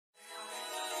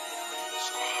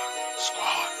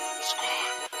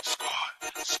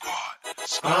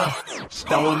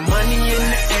Throwing money in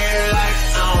the air like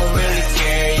I don't really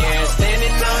care. Yeah,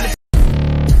 standing on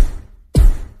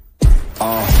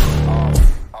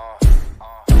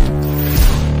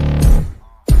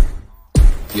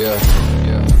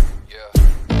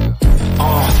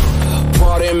the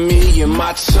pardon me and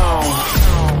my tone.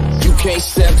 You can't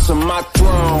step to my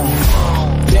throne.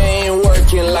 They ain't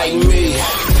working like me.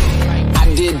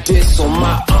 I did this on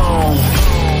my own.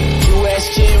 You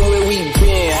asking where we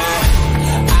been,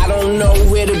 huh? I don't know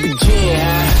where to begin,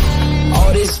 huh?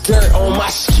 All this dirt on my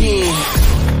skin.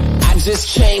 I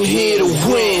just came here to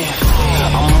win.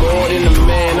 I'm more than a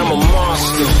man, I'm a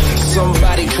monster.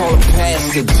 Somebody call a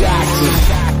pastor, doctor.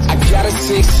 I got a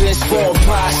 6 cents for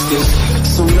imposters,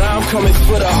 so now I'm coming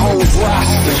for the whole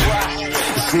roster.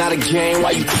 It's not a game,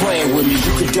 why you playing with me?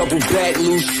 You could double back,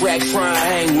 lose track, try and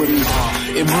hang with me.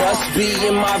 It must be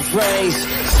in my veins,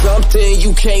 something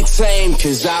you can't tame,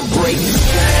 cause I break the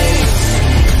game.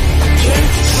 Can't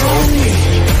control me.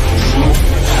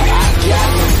 I got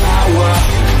the power,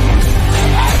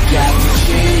 I got the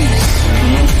keys,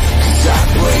 cause I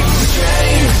break the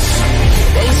chains.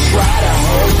 They try to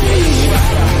hold me,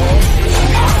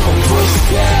 I'ma push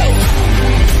back.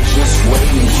 Just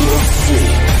wait and you'll see.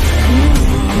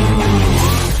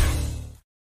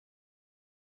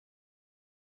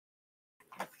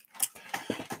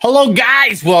 Hello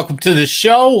guys, welcome to the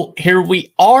show. Here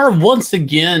we are once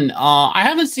again. I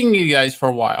haven't seen you guys for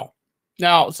a while.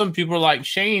 Now, some people are like,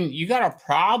 Shane, you got a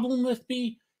problem with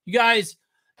me? You guys,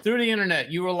 through the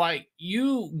internet, you were like,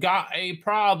 you got a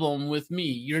problem with me.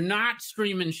 You're not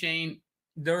streaming, Shane.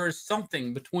 There is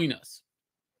something between us.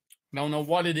 I don't know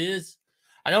what it is.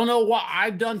 I don't know what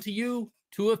I've done to you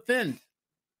to offend.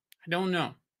 I don't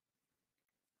know.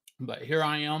 But here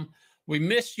I am. We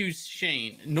miss you,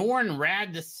 Shane. Norn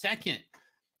Rad II.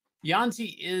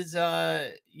 Yanzi is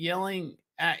yelling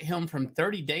at him from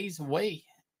 30 days away.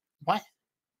 What?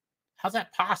 How's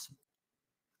that possible?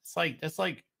 That's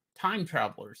like time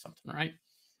travel or something, right?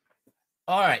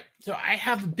 All right. So I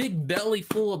have a big belly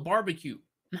full of barbecue.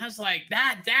 And I was like,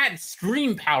 that's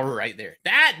stream power right there.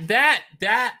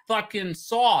 That fucking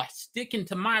saw sticking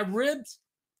to my ribs.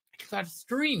 I got to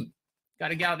stream. Got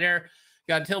to get out there.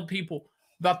 Got to tell people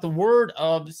about the word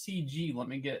of CG. Let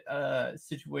me get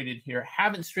situated here.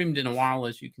 Haven't streamed in a while,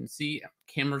 as you can see.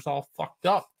 Camera's all fucked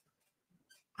up.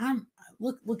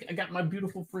 Look, I got my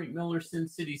beautiful Frank Miller Sin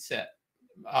City set.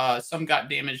 Some got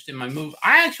damaged in my move.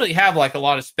 I actually have like a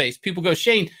lot of space. People go,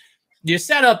 Shane, you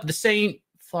set up the same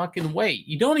fucking way.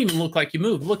 You don't even look like you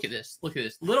move. Look at this. Look at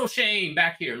this. Little Shane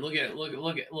back here. Look at it. Look.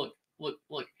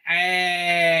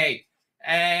 Hey.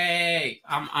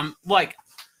 I'm like,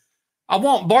 I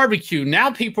want barbecue.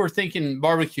 Now people are thinking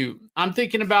barbecue. I'm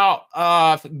thinking about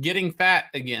getting fat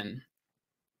again.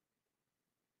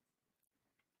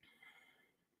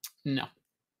 No.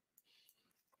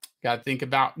 Got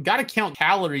to count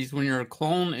calories when you're a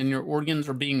clone and your organs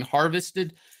are being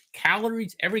harvested.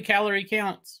 Calories, every calorie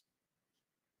counts.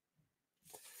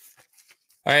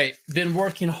 All right, been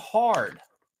working hard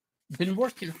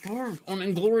on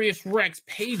Inglorious Rex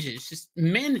pages, just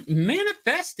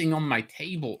manifesting on my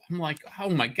table. I'm like, oh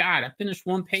my God, I finished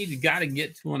one page, got to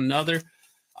get to another.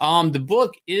 The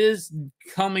book is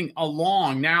coming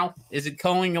along. Now, is it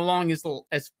coming along as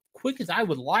quick as I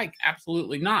would like?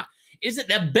 Absolutely not. Is it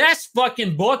the best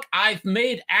fucking book I've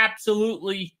made?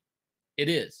 Absolutely, it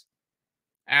is.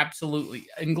 Absolutely.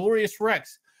 Inglorious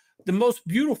Rex, the most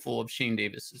beautiful of Shane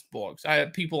Davis's books. I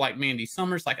have people like Mandy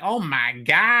Summers, like, oh my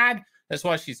God. That's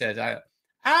what she says.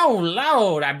 Oh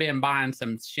Lord, I've been buying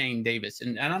some Shane Davis.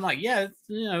 And I'm like, yeah,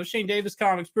 Shane Davis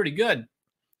comics pretty good.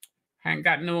 I ain't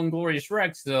got no Inglorious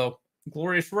Rex, though.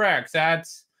 Inglorious Rex,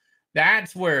 that's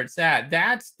where it's at.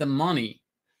 That's the money.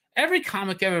 Every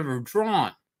comic I've ever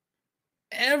drawn,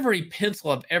 every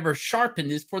pencil I've ever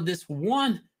sharpened is for this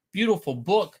one beautiful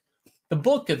book. The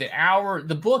book of the hour,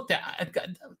 the book that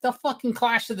the fucking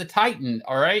Clash of the Titan,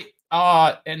 all right?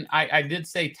 And I did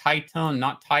say Titan,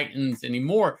 not Titans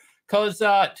anymore, because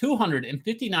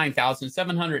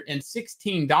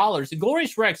 $259,716.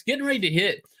 Inglorious Rex getting ready to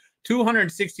hit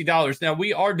 $260. Now,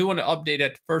 we are doing an update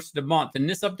at the first of the month, and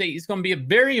this update is going to be a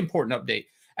very important update,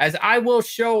 as I will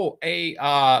show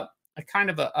a kind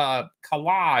of a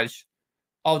collage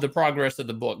of the progress of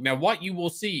the book. Now, what you will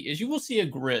see is you will see a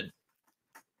grid.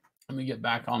 Let me get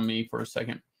back on me for a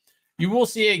second. You will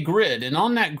see a grid, and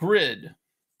on that grid,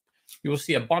 you will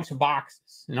see a bunch of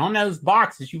boxes. And on those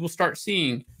boxes, you will start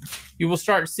seeing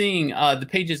the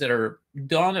pages that are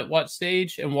done at what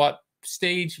stage and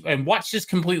what's just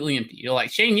completely empty. You're like,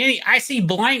 Shane, I see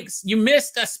blanks. You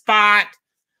missed a spot.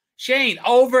 Shane,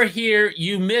 over here,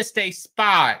 you missed a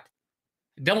spot.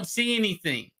 Don't see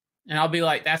anything. And I'll be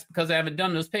like, that's because I haven't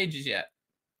done those pages yet.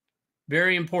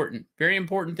 Very important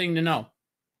thing to know.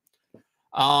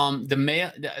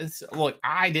 Look,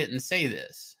 I didn't say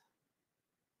this.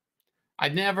 I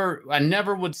never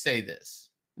would say this.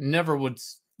 Never would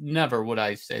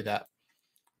I say that.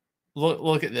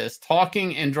 Look at this.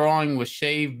 Talking and drawing with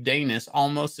shaved Danis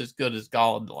almost as good as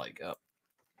Godlike Up.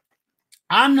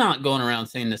 I'm not going around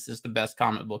saying this is the best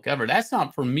comic book ever. That's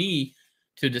not for me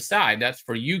to decide. That's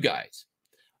for you guys.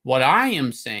 What I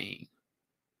am saying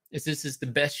is this is the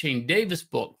best Shane Davis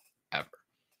book ever.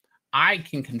 I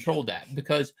can control that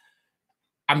because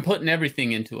I'm putting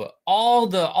everything into it. All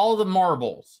the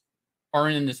marbles are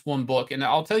in this one book, and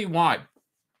I'll tell you why.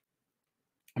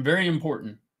 Very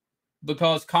important,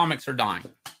 because comics are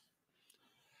dying.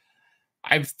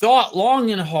 I've thought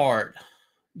long and hard.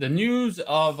 The news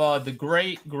of the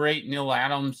great Neil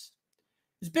Adams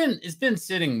has been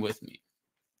sitting with me.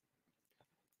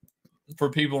 For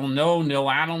people who know, Neil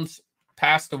Adams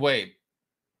passed away.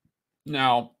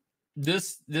 Now,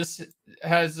 this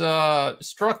has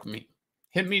struck me,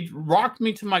 hit me, rocked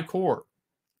me to my core.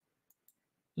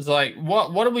 It's like,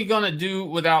 what are we gonna do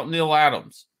without Neil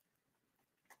Adams?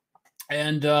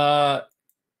 And I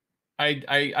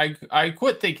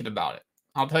quit thinking about it.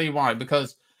 I'll tell you why.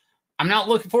 Because I'm not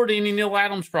looking forward to any Neil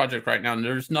Adams project right now.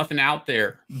 There's nothing out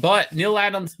there. But Neil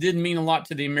Adams did mean a lot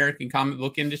to the American comic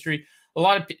book industry. A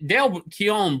lot of Dale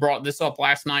Keown brought this up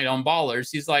last night on Ballers.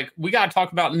 He's like, we got to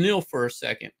talk about Neil for a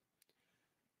second.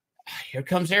 Here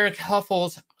comes Eric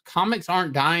Huffles. Comics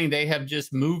aren't dying. They have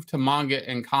just moved to manga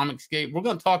and Comicsgate. We're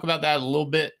going to talk about that a little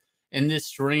bit in this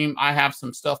stream. I have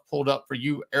some stuff pulled up for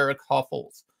you, Eric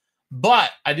Huffles. But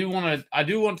I do want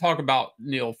to talk about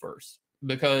Neil first,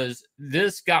 because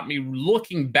this got me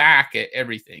looking back at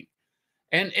everything.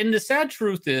 And the sad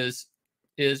truth is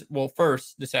well,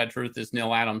 first, the sad truth is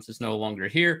Neil Adams is no longer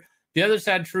here. The other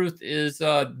sad truth is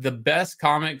the best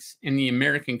comics in the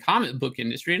American comic book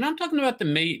industry, and I'm talking about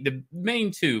the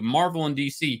main two, Marvel and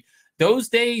DC. Those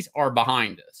days are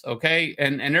behind us, okay?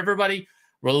 And everybody,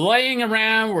 we're laying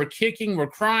around, we're kicking, we're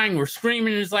crying, we're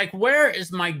screaming. It's like, where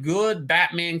is my good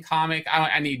Batman comic?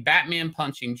 I need Batman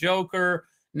punching Joker.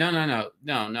 No.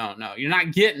 You're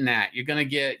not getting that. You're gonna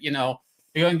get,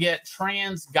 you're going to get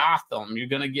trans Gotham. You're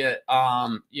going to get,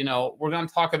 we're going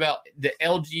to talk about the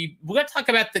LG. We're going to talk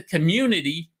about the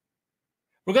community.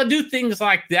 We're going to do things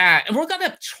like that. And we're going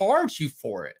to charge you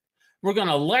for it. We're going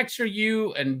to lecture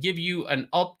you and give you an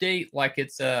update like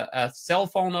it's a cell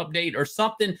phone update or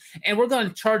something. And we're going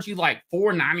to charge you like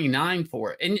 $4.99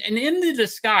 for it. And in the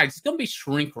disguise, it's going to be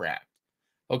shrink wrapped.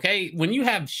 Okay? When you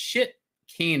have shit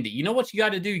candy, you know what you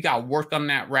got to do? You got to work on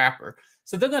that wrapper.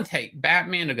 So they're going to take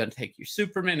Batman, they're going to take your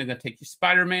Superman, they're going to take your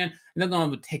Spider-Man, and they're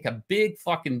going to take a big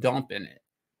fucking dump in it.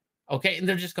 Okay? And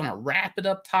they're just going to wrap it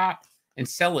up top and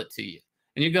sell it to you.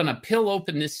 And you're going to peel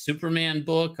open this Superman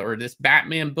book or this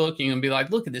Batman book, and you're going to be like,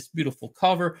 look at this beautiful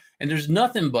cover. And there's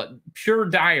nothing but pure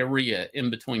diarrhea in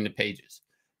between the pages.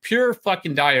 Pure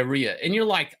fucking diarrhea. And you're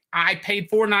like, I paid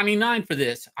 $4.99 for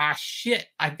this. Ah, shit.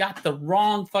 I got the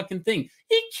wrong fucking thing.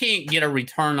 You can't get a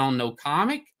return on no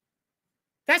comic.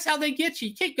 That's how they get you.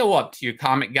 You can't go up to your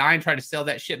comic guy and try to sell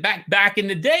that shit back. Back in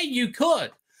the day, you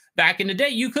could. Back in the day,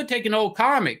 you could take an old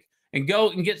comic and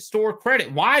go and get store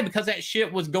credit. Why? Because that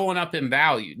shit was going up in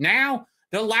value. Now,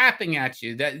 they're laughing at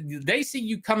you. That they see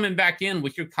you coming back in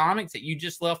with your comics that you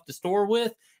just left the store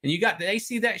with, and they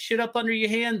see that shit up under your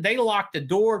hand. They lock the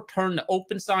door, turn the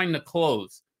open sign to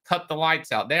close, cut the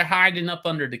lights out. They're hiding up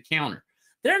under the counter.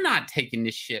 They're not taking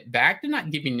this shit back. They're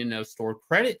not giving you no store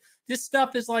credit. This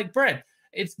stuff is like bread.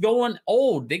 It's going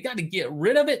old. They got to get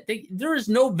rid of it. There is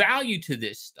no value to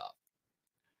this stuff.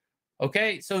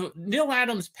 Okay, so Neil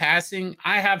Adams passing,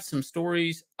 I have some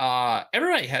stories.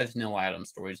 Everybody has Neil Adams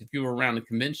stories. If you were around the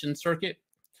convention circuit,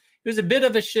 it was a bit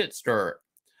of a shit stir.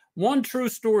 One true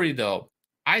story, though.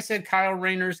 I said Kyle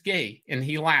Rayner's gay, and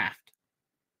he laughed.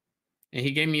 And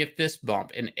he gave me a fist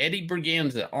bump. And Eddie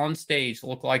Berganza on stage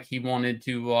looked like he wanted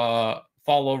to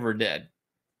fall over dead.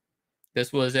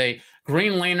 This was a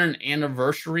Green Lantern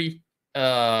anniversary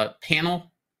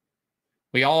panel.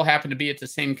 We all happened to be at the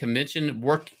same convention,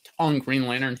 worked on Green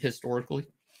Lantern historically.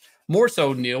 More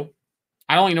so, Neil.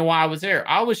 I don't even know why I was there.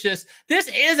 I was just,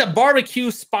 this is a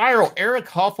barbecue spiral. Eric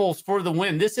Huffles for the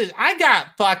win. I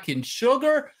got fucking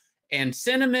sugar and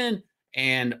cinnamon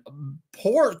and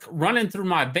pork running through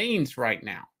my veins right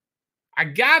now. I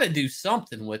got to do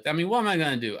something with it. I mean, what am I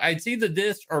going to do? It's either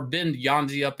this or bend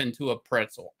Yanzi up into a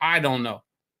pretzel. I don't know.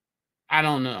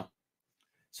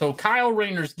 So Kyle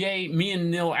Rayner's gay. Me and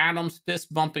Neil Adams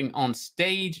fist bumping on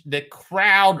stage. The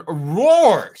crowd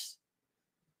roars.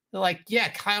 They're like, yeah,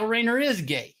 Kyle Rayner is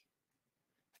gay.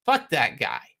 Fuck that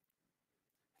guy.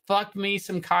 Fuck me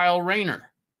some Kyle Rayner.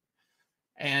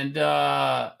 And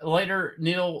later,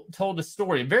 Neil told a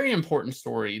story, a very important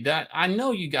story that I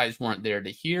know you guys weren't there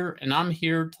to hear, and I'm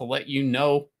here to let you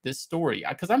know this story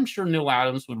because I'm sure Neil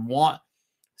Adams would want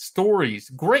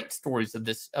stories, great stories of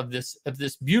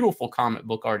this beautiful comic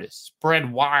book artist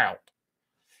spread wild.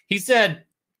 He said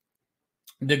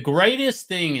the greatest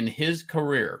thing in his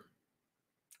career,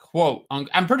 quote,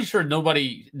 I'm pretty sure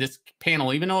nobody, this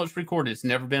panel, even though it's recorded, it's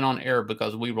never been on air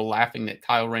because we were laughing that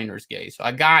Kyle Rayner's gay. So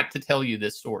I got to tell you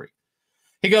this story.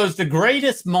 He goes, the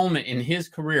greatest moment in his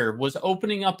career was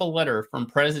opening up a letter from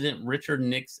President Richard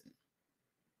Nixon.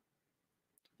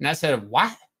 And I said,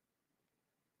 what?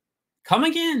 Come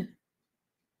again.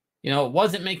 You know, it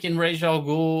wasn't making Ra's al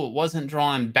Ghul. It wasn't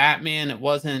drawing Batman. It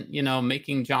wasn't, you know,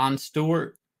 making Jon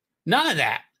Stewart. None of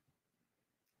that.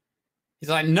 He's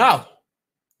like, no.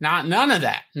 None of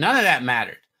that. None of that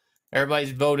mattered.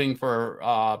 Everybody's voting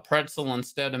for Pretzel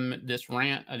instead of this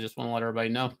rant. I just want to let everybody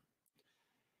know.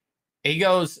 He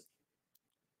goes,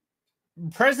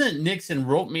 President Nixon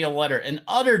wrote me a letter in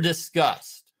utter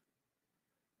disgust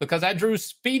because I drew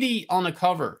Speedy on the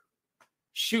cover,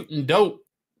 shooting dope,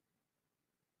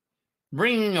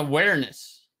 bringing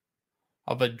awareness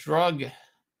of a drug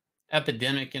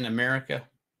epidemic in America.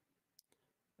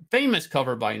 Famous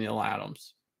cover by Neil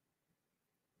Adams.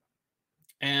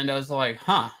 And I was like,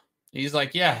 huh. He's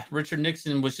like, yeah, Richard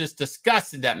Nixon was just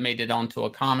disgusted that made it onto a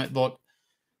comic book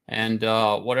and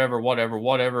whatever.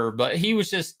 But he was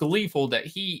just gleeful that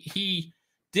he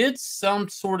did some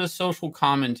sort of social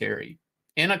commentary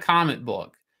in a comic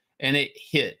book and it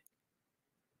hit.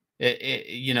 It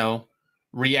you know,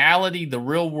 reality, the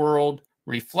real world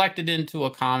reflected into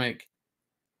a comic.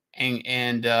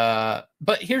 But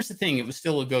here's the thing, it was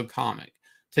still a good comic.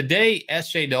 Today,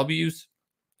 SJWs,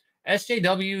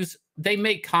 they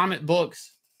make comic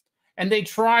books and they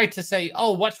try to say,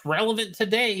 oh, what's relevant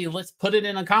today? Let's put it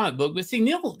in a comic book. But see,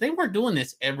 Neil, they weren't doing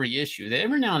this every issue.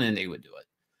 Every now and then they would do it.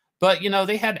 But, you know,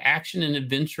 they had action and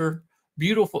adventure.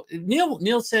 Beautiful.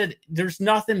 Neil said there's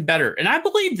nothing better. And I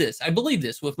believe this. I believe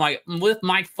this with my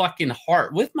fucking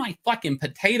heart. With my fucking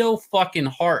potato fucking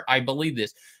heart. I believe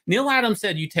this. Neil Adams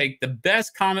said you take the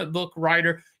best comic book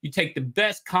writer, you take the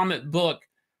best comic book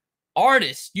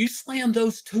artist, you slam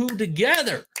those two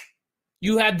together,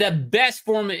 you have the best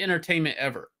form of entertainment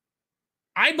ever.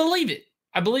 I believe it.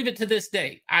 I believe it to this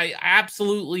day. I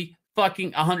absolutely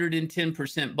fucking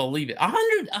 110% believe it.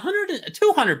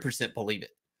 200% believe it.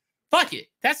 Fuck it.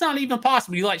 That's not even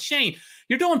possible. You're like, Shane,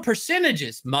 you're doing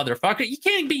percentages, motherfucker. You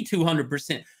can't be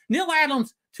 200%. Neil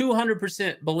Adams,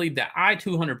 200% believe that. I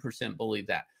 200% believe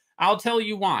that. I'll tell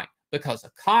you why. Because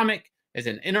a comic is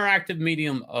an interactive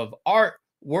medium of art,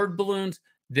 word balloons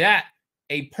that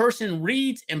a person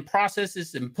reads and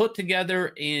processes and put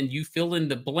together, and you fill in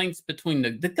the blanks between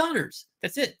the gutters.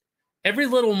 That's it. Every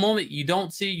little moment you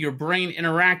don't see your brain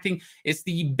interacting, it's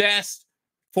the best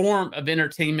form of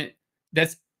entertainment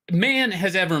that's man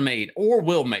has ever made or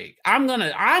will make. I'm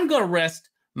gonna rest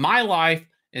my life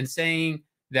in saying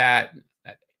that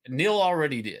Neil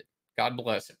already did. God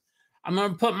bless him. I'm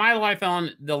gonna put my life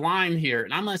on the line here,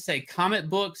 and I'm gonna say comic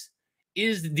books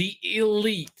is the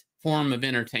elite form of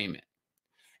entertainment.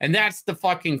 And that's the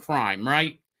fucking crime,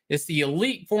 right? It's the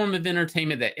elite form of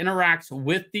entertainment that interacts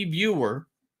with the viewer,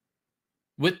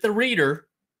 with the reader,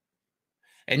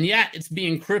 and yet it's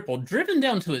being crippled, driven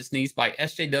down to its knees by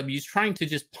SJWs trying to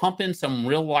just pump in some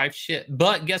real life shit.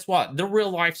 But guess what? The real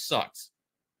life sucks.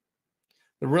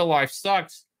 The real life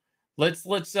sucks. Let's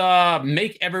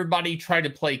make everybody try to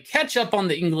play catch up on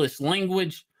the English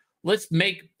language. Let's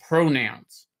make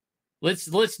pronouns.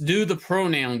 Let's do the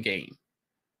pronoun game.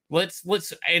 Let's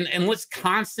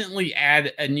constantly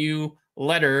add a new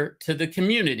letter to the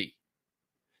community.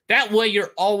 That way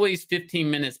you're always 15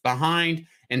 minutes behind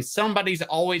and somebody's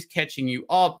always catching you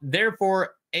up.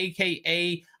 Therefore,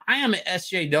 AKA, I am an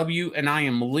SJW and I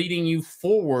am leading you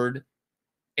forward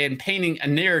and painting a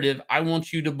narrative I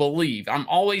want you to believe. I'm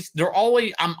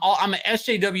an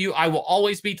SJW. I will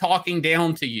always be talking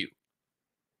down to you.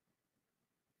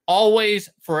 Always,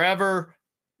 forever.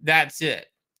 That's it.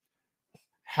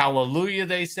 Hallelujah,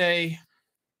 they say.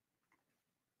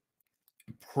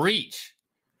 Preach.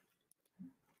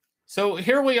 So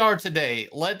here we are today.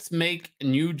 Let's make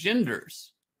new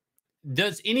genders.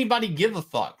 Does anybody give a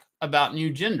fuck about new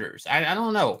genders? I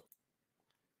don't know.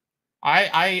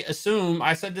 I assume,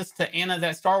 I said this to Anna,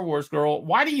 that Star Wars girl,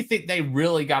 why do you think they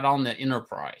really got on the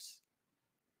Enterprise?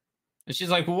 And she's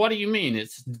like, well, what do you mean?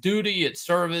 It's duty, it's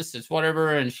service, it's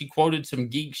whatever. And she quoted some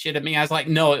geek shit at me. I was like,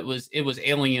 no, it was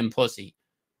alien pussy.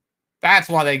 That's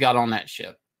why they got on that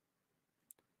ship.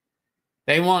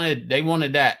 They wanted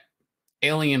that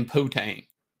alien poo-tang.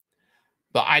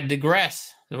 But I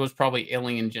digress. There was probably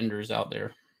alien genders out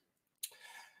there.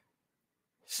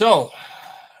 So,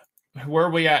 where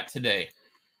are we at today?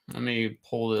 Let me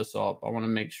pull this up. I want to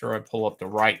make sure I pull up the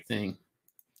right thing.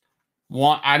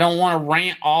 I don't want to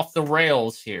rant off the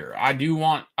rails here. I do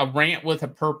want a rant with a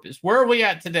purpose. Where are we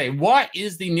at today? What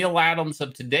is the Neil Adams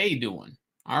of today doing?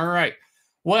 All right.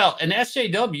 Well, an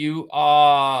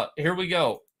SJW, here we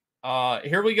go.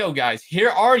 Here we go, guys.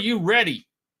 Here, are you ready?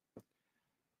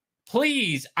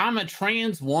 Please, I'm a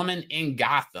trans woman in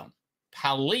Gotham.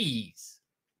 Please.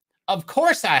 Of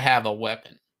course I have a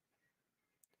weapon.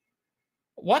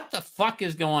 What the fuck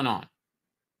is going on?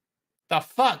 The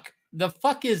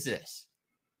fuck is this?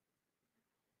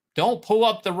 Don't pull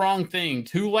up the wrong thing.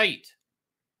 Too late.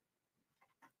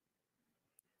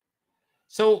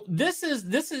 So this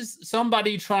is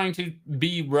somebody trying to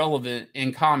be relevant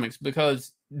in comics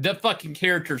because the fucking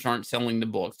characters aren't selling the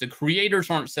books. The creators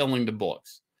aren't selling the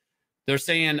books. They're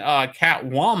saying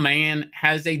Catwoman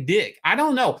has a dick. I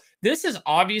don't know. This is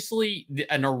obviously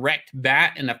an erect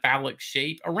bat in a phallic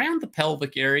shape around the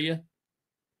pelvic area.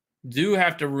 Do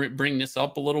have to bring this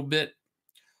up a little bit.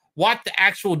 What the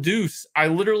actual deuce? I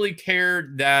literally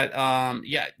cared that,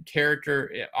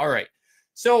 character. Yeah, all right.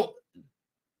 So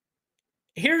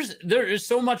there is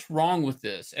so much wrong with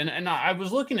this. And I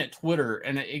was looking at Twitter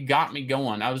and it got me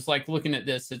going. I was like looking at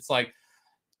this. It's like,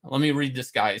 let me read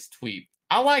this guy's tweet.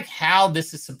 I like how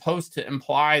this is supposed to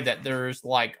imply that there's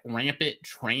like rampant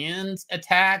trans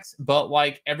attacks, but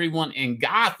like everyone in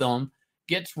Gotham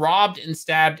gets robbed and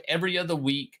stabbed every other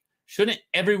week. Shouldn't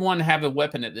everyone have a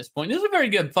weapon at this point? This is a very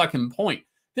good fucking point.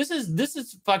 This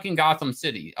is fucking Gotham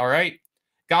City, all right?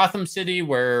 Gotham City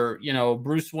where, you know,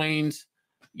 Bruce Wayne's,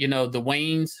 you know, the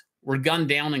Waynes were gunned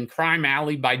down in Crime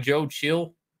Alley by Joe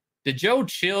Chill. Did Joe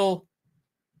Chill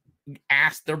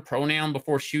ask their pronoun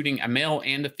before shooting a male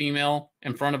and a female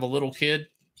in front of a little kid?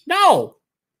 No,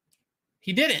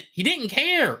 he didn't. He didn't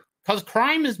care because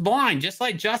crime is blind, just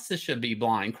like justice should be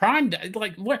blind. Crime,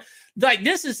 like what? Like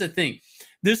this is the thing.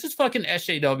 This is fucking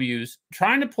SJWs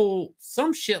trying to pull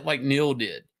some shit like Neil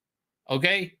did.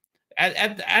 Okay,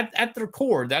 at their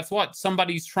core, that's what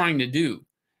somebody's trying to do,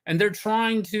 and they're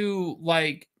trying to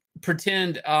like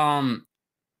pretend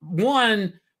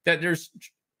one that there's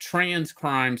trans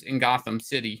crimes in Gotham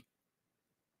City.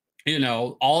 You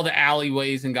know, all the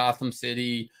alleyways in Gotham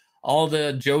City, all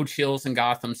the Joe Chills in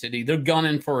Gotham City, they're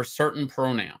gunning for a certain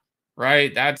pronoun,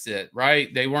 right? That's it,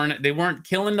 right? They weren't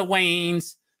killing the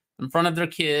Waynes in front of their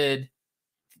kid,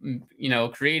 you know,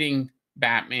 creating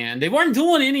Batman. They weren't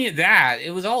doing any of that.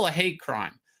 It was all a hate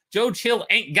crime. Joe Chill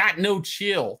ain't got no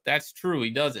chill. That's true. He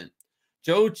doesn't.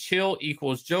 Joe Chill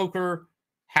equals Joker,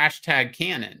 hashtag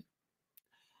canon.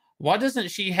 Why doesn't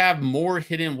she have more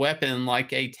hidden weapon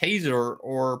like a taser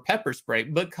or pepper spray?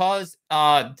 Because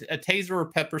a taser or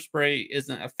pepper spray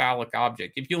isn't a phallic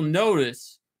object. If you'll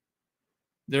notice,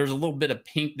 there's a little bit of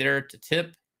pink there at the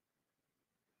tip.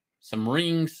 Some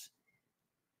rings.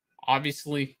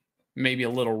 Obviously, maybe a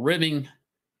little ribbing.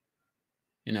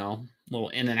 You know, a little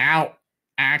in and out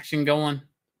action going.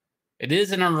 It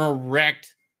isn't an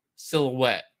erect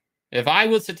silhouette. If I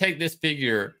was to take this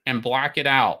figure and black it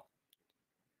out,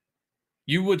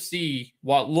 you would see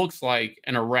what looks like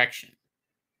an erection.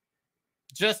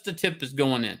 Just the tip is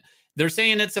going in. They're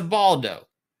saying it's a baldo.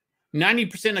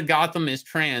 90% of Gotham is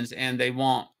trans and they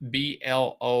want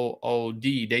BLOOD.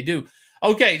 They do.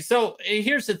 Okay, so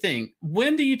here's the thing.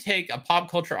 When do you take a pop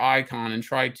culture icon and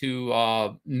try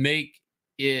to make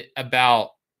it about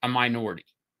a minority?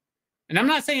 And I'm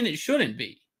not saying it shouldn't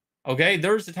be. Okay,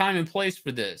 there's a time and place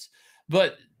for this.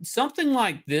 But something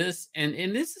like this, and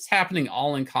this is happening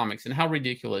all in comics, and how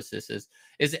ridiculous this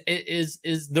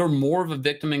is there more of a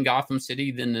victim in Gotham City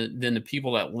than the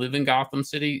people that live in Gotham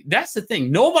City? That's the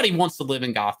thing. Nobody wants to live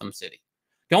in Gotham City.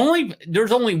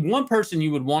 There's only one person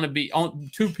you would want to be,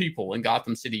 two people in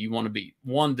Gotham City you want to be.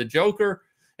 One, the Joker,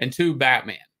 and two,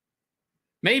 Batman.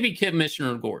 Maybe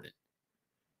Commissioner Gordon.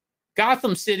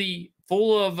 Gotham City,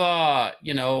 full of,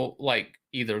 you know, like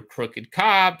either crooked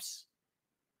cops,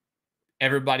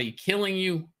 everybody killing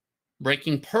you,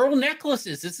 breaking pearl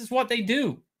necklaces. This is what they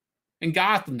do in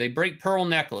Gotham. They break pearl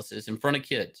necklaces in front of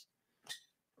kids.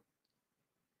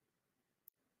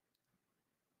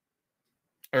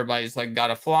 Everybody's like,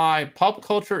 gotta fly. Pop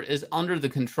culture is under the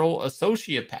control of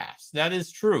sociopaths. That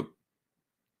is true.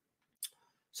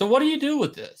 So what do you do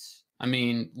with this? I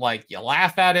mean, like, you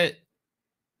laugh at it.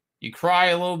 You cry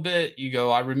a little bit. You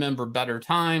go, I remember better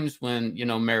times when, you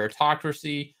know,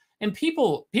 meritocracy. And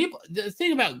people, the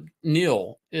thing about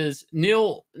Neil is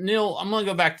Neil, I'm going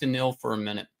to go back to Neil for a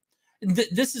minute.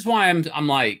 This is why I'm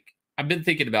like, I've been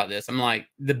thinking about this. I'm like,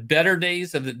 the better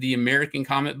days of the American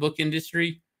comic book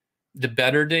industry, the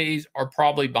better days are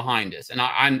probably behind us. And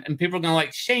and people are going to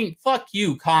like, Shane, fuck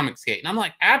you, Comicsgate. And I'm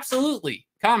like, absolutely,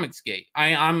 Comicsgate.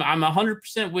 I'm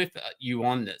 100% with you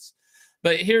on this.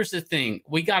 But here's the thing.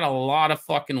 We got a lot of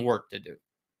fucking work to do.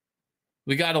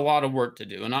 We got a lot of work to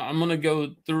do. And I'm going to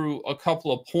go through a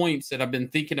couple of points that I've been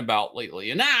thinking about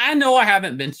lately. And I know I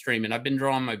haven't been streaming. I've been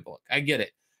drawing my book. I get it.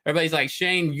 Everybody's like,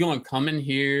 Shane, you're going to come in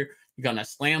here. You're going to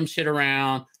slam shit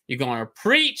around. You're going to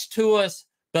preach to us.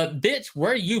 But bitch,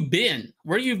 where you been?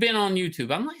 Where you been on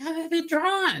YouTube? I'm like, I've been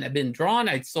drawing. I've been drawing.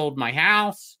 I sold my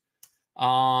house.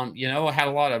 You know, I had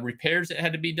a lot of repairs that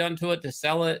had to be done to it to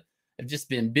sell it. I've just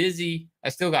been busy. I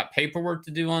still got paperwork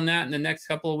to do on that in the next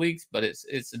couple of weeks, but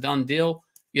it's a done deal.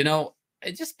 You know,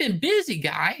 it's just been busy,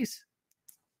 guys.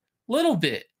 Little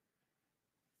bit.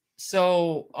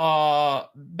 So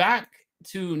back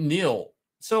to Neil.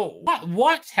 So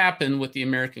what's happened with the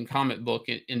American comic book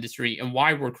industry and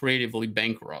why we're creatively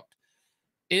bankrupt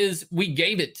is we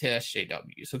gave it to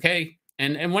SJWs, okay?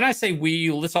 And when I say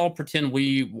we, let's all pretend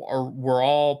we're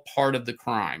all part of the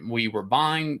crime. We were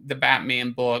buying the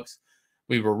Batman books.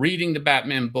 We were reading the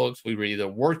Batman books. We were either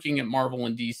working at Marvel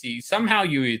and DC. Somehow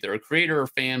you either a creator or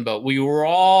fan, but we were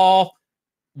all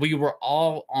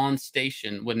on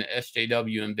station when the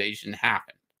SJW invasion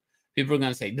happened. People are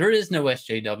going to say, there is no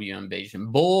SJW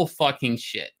invasion. Bull fucking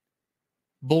shit.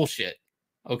 Bullshit.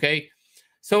 Okay?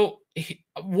 So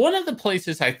one of the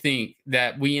places I think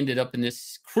that we ended up in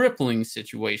this crippling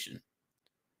situation,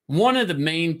 one of the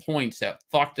main points that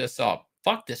fucked us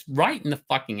right in the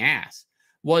fucking ass,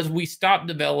 was we stopped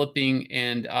developing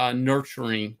and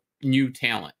nurturing new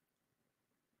talent.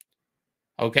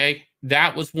 Okay?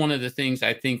 That was one of the things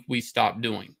I think we stopped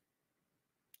doing.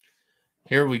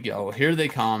 Here we go. Here they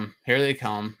come. Here they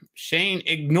come. Shane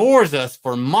ignores us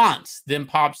for months, then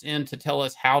pops in to tell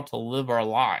us how to live our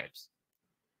lives.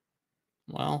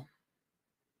 Well,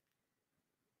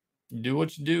 do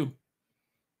what you do.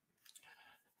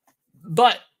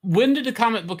 But when did the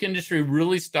comic book industry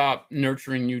really stop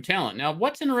nurturing new talent? Now,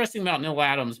 what's interesting about Neil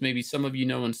Adams, maybe some of you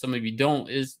know and some of you don't,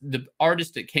 is the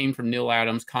artist that came from Neil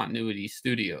Adams Continuity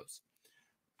Studios.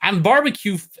 I'm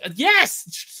barbecue. Yes,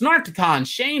 Snarticon.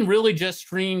 Shane really just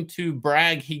streamed to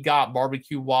brag he got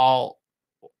barbecue while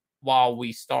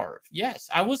we starve. Yes,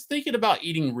 I was thinking about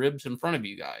eating ribs in front of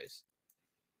you guys.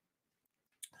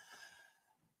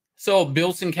 So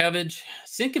Bill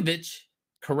Sienkiewicz,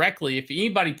 correctly, if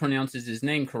anybody pronounces his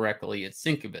name correctly, it's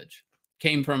Sienkiewicz.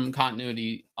 Came from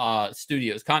Continuity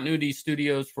Studios. Continuity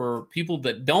Studios, for people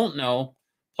that don't know,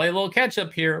 play a little catch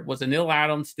up here, was a Neil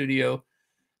Adams studio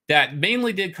that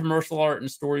mainly did commercial art and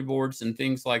storyboards and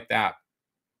things like that.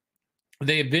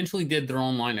 They eventually did their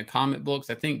own line of comic books.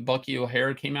 I think Bucky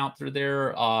O'Hare came out through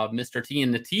there, Mr. T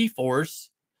and the T-Force.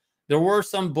 There were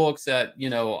some books that, you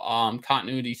know,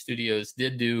 Continuity Studios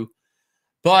did do.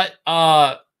 But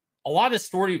a lot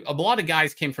of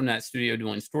guys came from that studio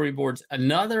doing storyboards.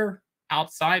 Another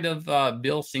outside of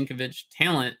Bill Sienkiewicz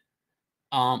talent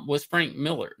was Frank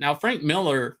Miller. Now, Frank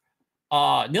Miller,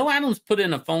 Neil Adams put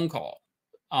in a phone call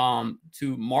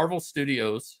to Marvel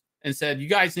Studios and said, you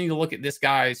guys need to look at this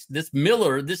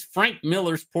Frank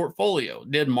Miller's portfolio.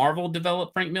 Did Marvel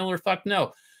develop Frank Miller? Fuck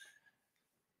no.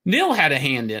 Neil had a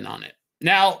hand in on it.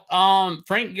 Now,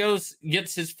 Frank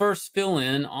gets his first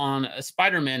fill-in on a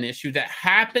Spider-Man issue that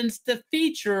happens to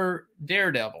feature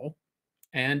Daredevil.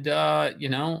 And, you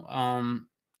know,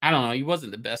 I don't know. He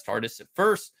wasn't the best artist at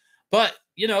first, but,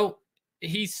 you know,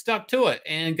 he stuck to it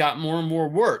and got more and more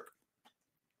work.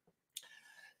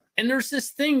 And there's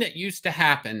this thing that used to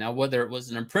happen. Now, whether it was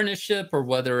an apprenticeship or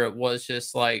whether it was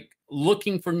just like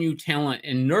looking for new talent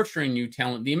and nurturing new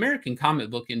talent, the American comic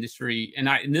book industry,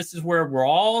 and this is where we're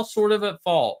all sort of at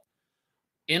fault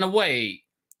in a way,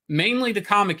 mainly the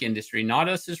comic industry, not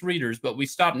us as readers, but we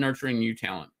stopped nurturing new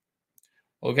talent.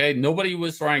 Okay. Nobody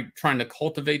was trying to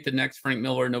cultivate the next Frank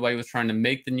Miller. Nobody was trying to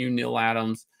make the new Neil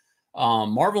Adams.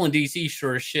 Marvel and DC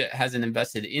sure as shit hasn't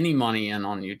invested any money in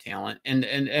on new talent.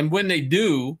 And when they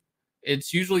do,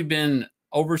 it's usually been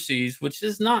overseas, which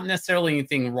is not necessarily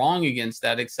anything wrong against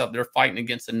that, except they're fighting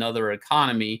against another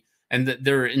economy and that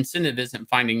their incentive isn't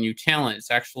finding new talent.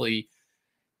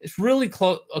 It's really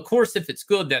close. Of course, if it's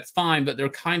good, that's fine, but they're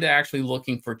kind of actually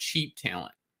looking for cheap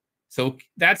talent. So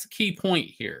that's a key point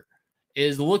here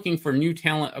is looking for new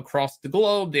talent across the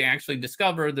globe. They actually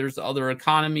discover there's other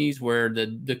economies where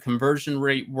the conversion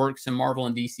rate works in Marvel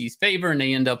and DC's favor, and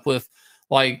they end up with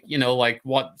like, you know, like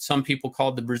what some people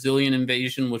called the Brazilian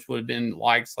invasion, which would have been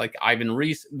likes like Ivan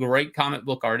Reis, great comic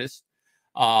book artist.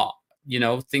 You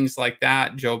know, things like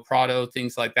that, Joe Prado,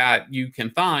 things like that, you can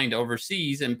find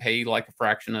overseas and pay like a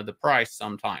fraction of the price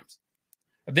sometimes.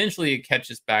 Eventually it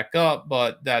catches back up,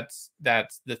 but that's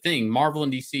the thing. Marvel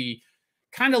and DC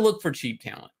kind of look for cheap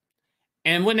talent.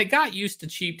 And when they got used to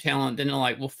cheap talent, then they're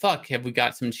like, well, fuck, have we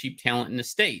got some cheap talent in the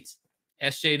States?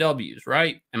 SJWs,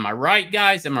 right? Am I right,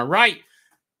 guys? Am I right?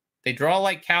 They draw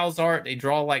like cow's art. They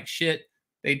draw like shit.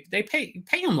 They pay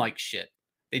them like shit.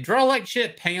 They draw like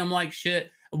shit, pay them like shit.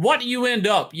 What do you end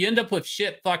up? You end up with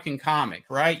shit fucking comic,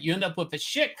 right? You end up with a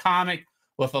shit comic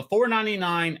with a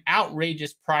 $4.99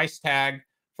 outrageous price tag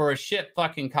for a shit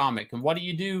fucking comic. And what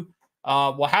do?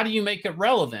 Well, how do you make it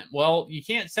relevant? Well, you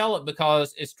can't sell it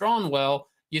because it's drawn well.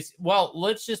 Well,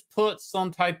 let's just put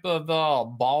some type of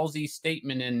ballsy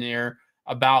statement in there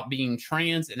about being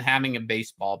trans and having a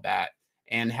baseball bat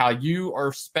and how you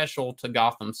are special to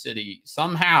Gotham City.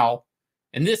 Somehow,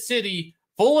 in this city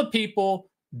full of people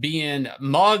being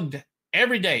mugged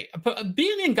every day.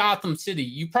 Being in Gotham City,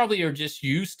 you probably are just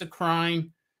used to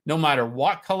crime, no matter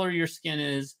what color your skin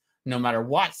is, no matter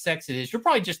what sex it is. You're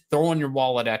probably just throwing your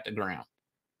wallet at the ground.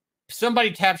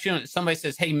 Somebody taps you on it, somebody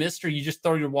says, hey, mister, you just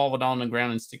throw your wallet on the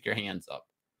ground and stick your hands up.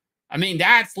 I mean,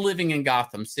 that's living in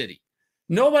Gotham City.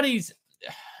 Nobody's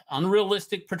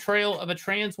unrealistic portrayal of a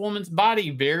trans woman's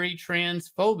body, very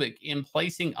transphobic in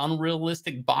placing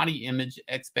unrealistic body image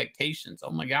expectations.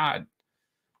 Oh my God.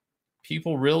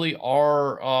 People really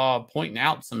are pointing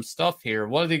out some stuff here.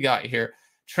 What do they got here?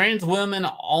 Trans women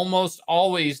almost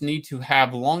always need to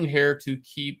have long hair to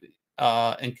keep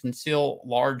and conceal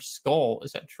large skull.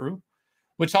 Is that true?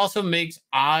 Which also makes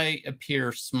eye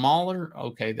appear smaller.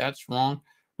 Okay, that's wrong.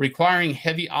 Requiring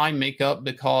heavy eye makeup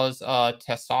because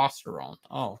testosterone.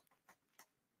 Oh.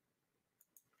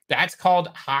 That's called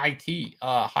high tea.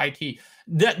 High tea.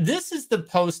 This is the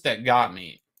post that got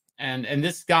me. And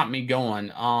this got me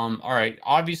going. All right.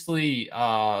 Obviously,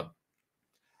 a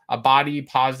body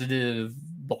positive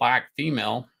black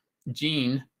female,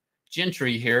 Jean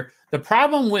Gentry here. The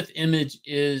problem with image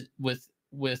is with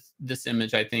this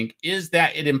image, I think, is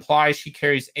that it implies she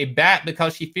carries a bat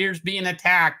because she fears being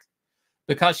attacked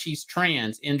because she's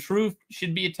trans. In truth,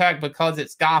 should be attacked because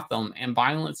it's Gotham and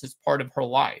violence is part of her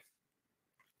life.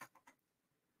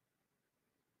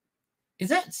 Is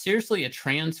that seriously a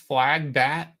trans flag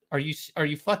bat? Are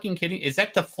you fucking kidding? Is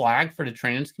that the flag for the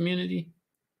trans community?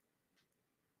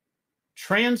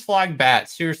 Trans flag bat.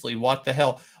 Seriously, what the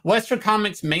hell? Western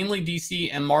comics, mainly DC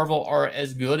and Marvel, are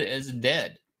as good as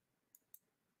dead.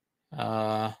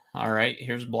 All right,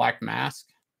 here's Black Mask.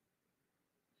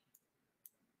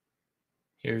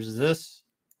 Here's this.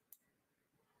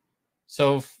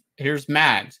 So here's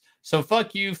Mags. So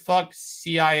fuck you, fuck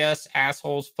CIS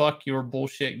assholes, fuck your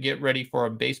bullshit. Get ready for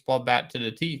a baseball bat to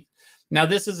the teeth. Now,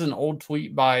 this is an old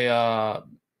tweet by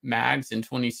Mags in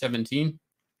 2017.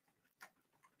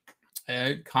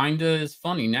 It kind of is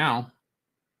funny now.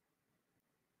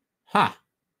 Huh.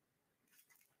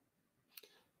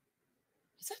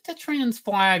 Is that the trans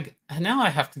flag? Now I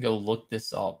have to go look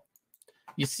this up.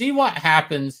 You see what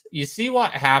happens? You see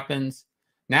what happens?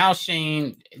 Now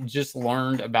Shane just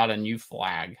learned about a new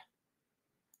flag.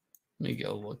 Let me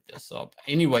go look this up.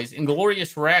 Anyways,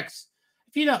 Inglorious Rex.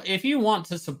 If you want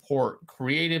to support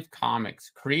creative comics,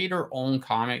 creator-owned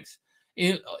comics,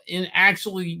 and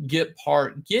actually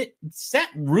set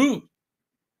root.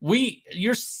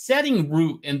 You're setting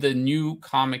root in the new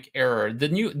comic era.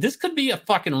 This could be a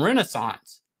fucking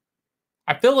renaissance.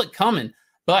 I feel it coming,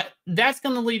 but that's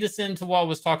going to lead us into what I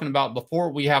was talking about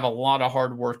before. We have a lot of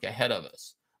hard work ahead of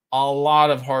us, a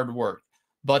lot of hard work.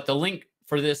 But the link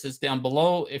for this is down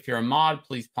below. If you're a mod,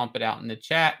 please pump it out in the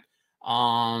chat.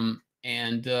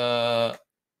 And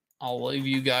I'll leave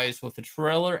you guys with a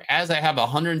trailer as I have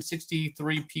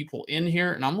 163 people in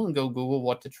here, and I'm going to go Google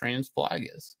what the trans flag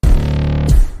is.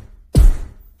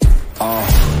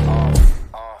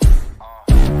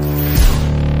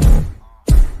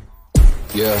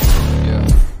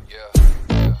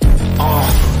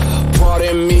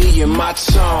 Pardon me and my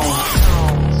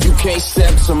tone. You can't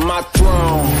step to my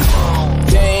throne.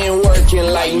 They ain't working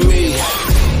like me.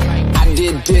 I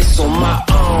did this on my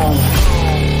own.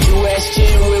 You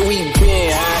asking where we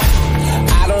been,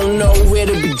 huh? I don't know where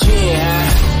to begin,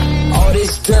 huh? All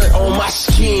this dirt on my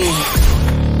skin.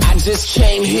 I just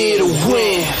came here to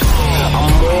win.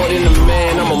 I'm more than a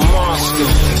man, I'm a monster.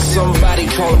 Somebody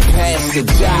call a pastor,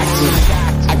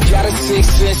 doctor. I got a 6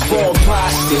 cents for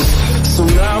imposters, so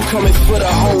now I'm coming for the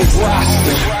whole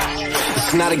roster.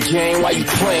 It's not a game, why you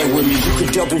playing with me? You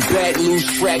could double back, lose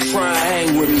track, try and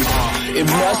hang with me. It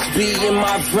must be in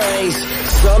my veins,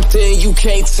 something you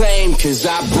can't tame, cause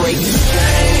I break the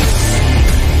game.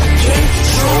 Can't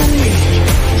control me.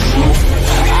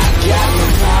 I got the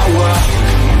power,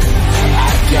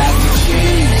 I got the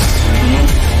keys,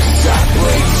 cause I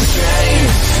break the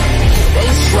chains. They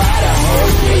try to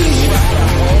hold me,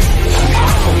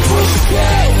 I'ma push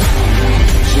back,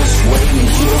 just wait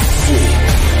and you'll see.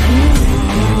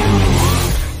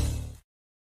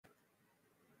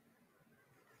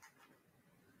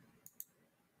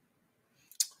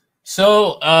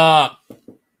 So,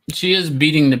 she is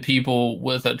beating the people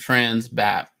with a trans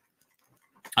bat.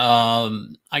 I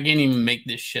can't even make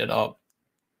this shit up.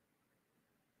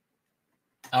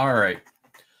 All right.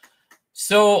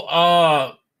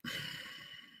 So,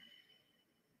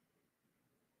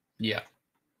 yeah.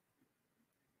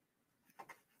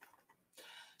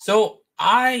 So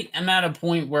I am at a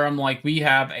point where I'm like, we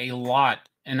have a lot,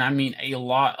 and I mean a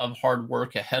lot of hard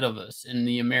work ahead of us in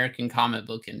the American comic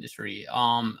book industry.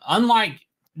 Unlike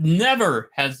never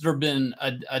has there been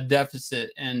a deficit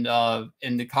in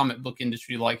the comic book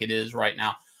industry like it is right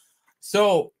now.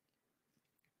 So,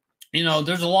 you know,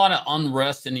 there's a lot of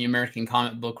unrest in the American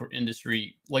comic book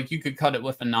industry. Like, you could cut it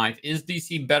with a knife. Is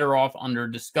DC better off under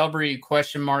Discovery?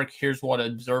 Question mark. Here's what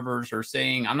observers are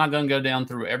saying. I'm not going to go down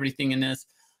through everything in this,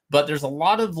 but there's a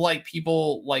lot of like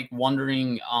people like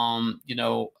wondering, you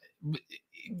know,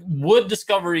 would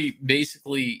Discovery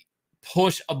basically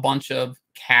push a bunch of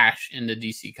cash into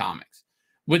DC Comics,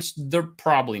 which they're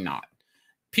probably not.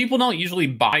 People don't usually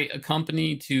buy a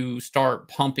company to start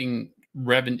pumping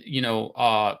revenue, you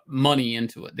know, money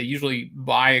into it. They usually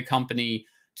buy a company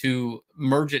to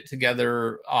merge it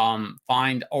together,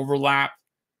 find overlap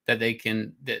that they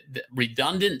can, that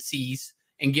redundancies,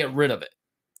 and get rid of it.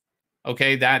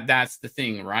 Okay, that's the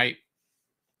thing, right?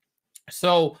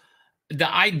 So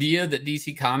the idea that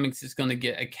DC Comics is going to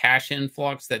get a cash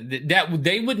influx that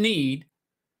they would need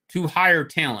to hire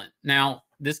talent. Now,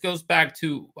 this goes back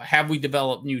to, have we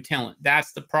developed new talent?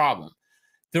 That's the problem.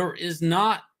 There is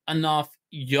not enough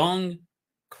young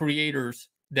creators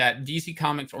that DC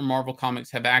Comics or Marvel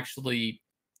Comics have actually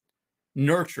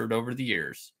nurtured over the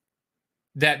years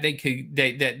that they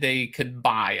could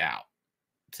buy out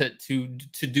to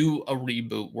do a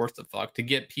reboot worth the fuck, to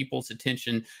get people's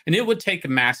attention. And it would take a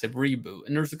massive reboot.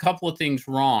 And there's a couple of things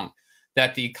wrong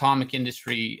that the comic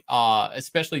industry,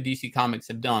 especially DC Comics,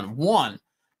 have done. One,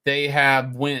 they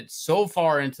have went so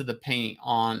far into the paint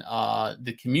on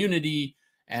the community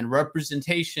and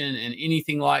representation and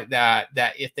anything like that,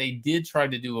 that if they did try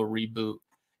to do a reboot,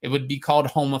 it would be called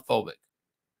homophobic.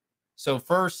 So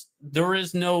first, there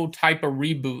is no type of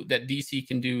reboot that DC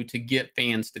can do to get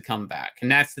fans to come back.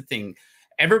 And that's the thing.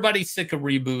 Everybody's sick of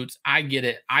reboots. I get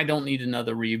it. I don't need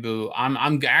another reboot.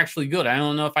 I'm actually good. I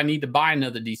don't know if I need to buy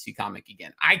another DC comic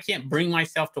again. I can't bring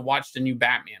myself to watch the new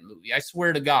Batman movie. I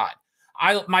swear to God.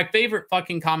 My favorite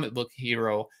fucking comic book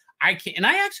hero, I can't, and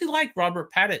I actually like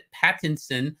Robert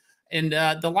Pattinson in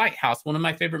The Lighthouse, one of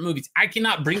my favorite movies. I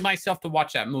cannot bring myself to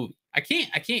watch that movie. I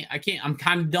can't. I'm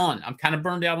kind of done. I'm kind of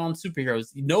burned out on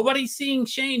superheroes. Nobody's seeing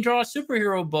Shane draw a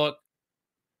superhero book.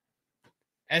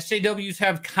 SJWs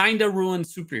have kind of ruined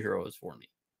superheroes for me.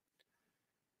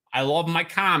 I love my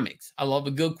comics. I love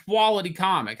a good quality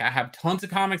comic. I have tons of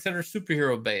comics that are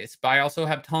superhero based, but I also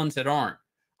have tons that aren't.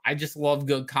 I just love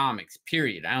good comics,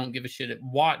 period. I don't give a shit at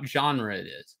what genre it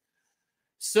is.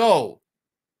 So,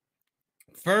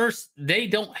 first, they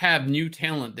don't have new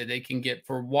talent that they can get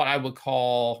for what I would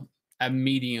call a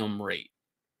medium rate.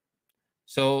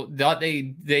 So that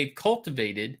they've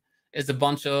cultivated is a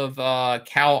bunch of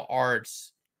Cal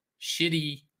Arts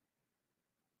shitty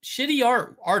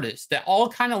artists that all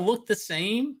kind of look the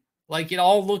same. Like, it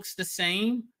all looks the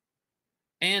same.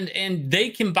 And they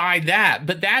can buy that,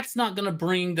 but that's not going to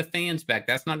bring the fans back.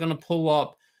 That's not going to pull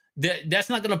up. That's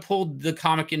not going to pull the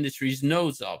comic industry's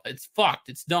nose up. It's fucked.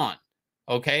 It's done.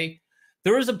 Okay.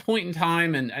 There was a point in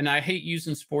time, and I hate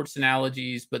using sports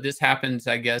analogies, but this happens,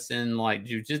 I guess, in like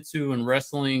jiu-jitsu and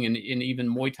wrestling and even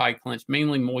Muay Thai clinch,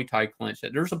 mainly Muay Thai clinch.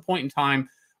 There's a point in time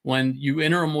when you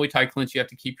enter a Muay Thai clinch, you have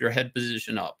to keep your head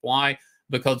position up. Why?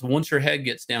 Because once your head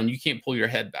gets down, you can't pull your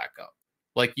head back up.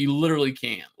 Like, you literally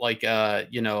can't. Like,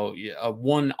 you know,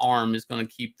 one arm is going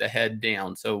to keep the head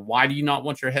down. So why do you not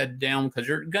want your head down? Because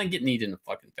you're going to get kneed in the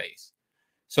fucking face.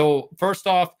 So first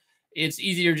off, it's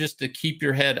easier just to keep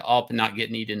your head up and not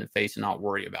get kneed in the face and not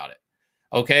worry about it.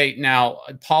 Okay, now,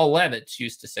 Paul Levitz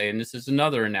used to say, and this is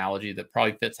another analogy that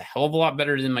probably fits a hell of a lot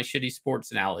better than my shitty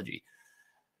sports analogy.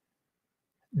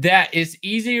 that is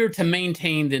easier to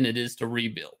maintain than it is to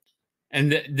rebuild.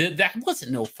 And that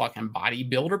wasn't no fucking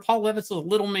bodybuilder. Paul Levitt's a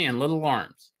little man, little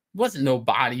arms. Wasn't no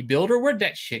bodybuilder. Where'd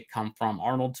that shit come from?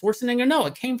 Arnold Schwarzenegger? No,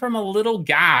 it came from a little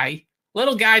guy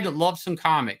that loved some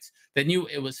comics, that knew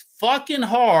it was fucking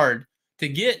hard to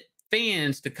get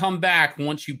fans to come back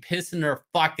once you piss in their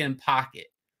fucking pocket.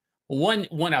 When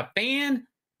a fan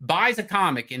buys a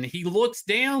comic and he looks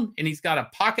down and he's got a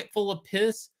pocket full of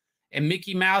piss and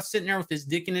Mickey Mouse sitting there with his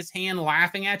dick in his hand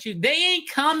laughing at you, they ain't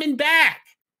coming back.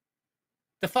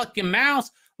 The fucking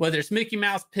mouse, whether it's Mickey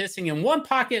Mouse pissing in one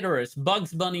pocket or it's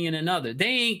Bugs Bunny in another, they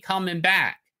ain't coming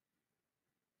back.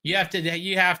 You have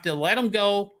to let them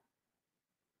go,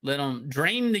 let them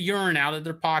drain the urine out of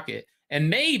their pocket, and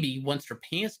maybe once their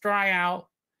pants dry out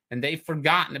and they've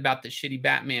forgotten about the shitty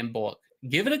Batman book,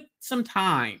 give it some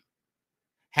time.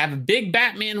 Have a big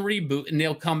Batman reboot and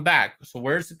they'll come back. So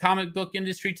where's the comic book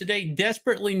industry today?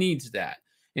 Desperately needs that.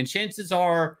 And chances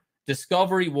are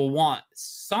Discovery will want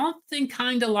something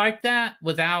kind of like that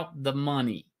without the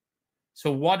money.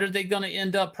 So what are they going to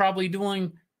end up probably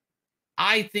doing?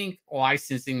 I think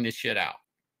licensing this shit out.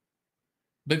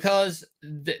 Because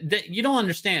you don't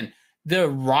understand the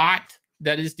rot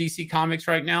that is DC Comics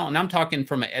right now. And I'm talking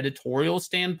from an editorial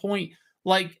standpoint.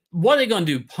 Like, what are they going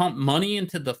to do? Pump money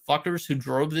into the fuckers who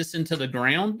drove this into the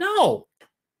ground? No.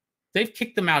 They've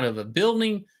kicked them out of a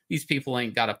building. These people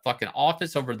ain't got a fucking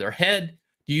office over their head.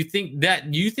 Do you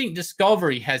think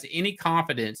Discovery has any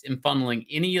confidence in funneling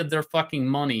any of their fucking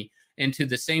money into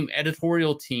the same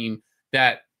editorial team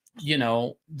that, you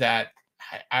know, that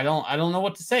I don't know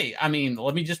what to say. I mean,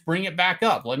 let me just bring it back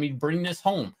up. Let me bring this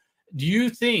home. Do you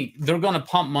think they're going to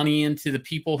pump money into the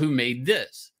people who made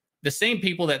this? The same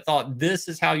people that thought this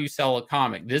is how you sell a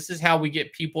comic. This is how we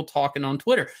get people talking on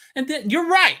Twitter. And then you're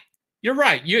right. You're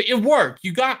right. It worked.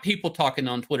 You got people talking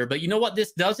on Twitter. But you know what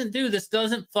this doesn't do? This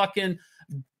doesn't fucking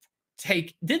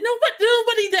take...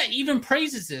 Nobody that even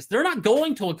praises this. They're not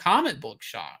going to a comic book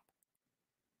shop.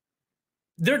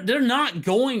 They're not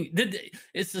going...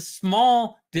 It's a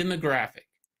small demographic.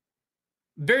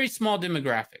 Very small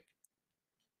demographic.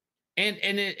 And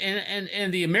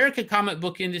the American comic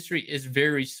book industry is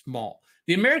very small.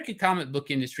 The American comic book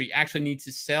industry actually needs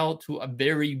to sell to a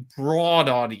very broad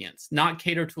audience, not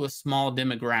cater to a small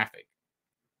demographic.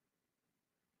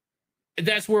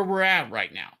 That's where we're at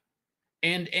right now.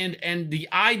 And the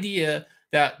idea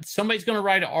that somebody's going to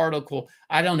write an article,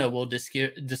 I don't know, will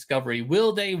Discovery,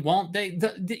 will they, won't they?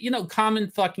 Common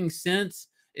fucking sense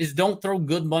is don't throw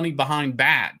good money behind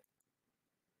bad.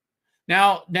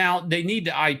 Now they need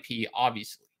the IP,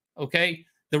 obviously. Okay,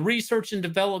 the research and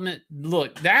development.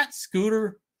 Look, that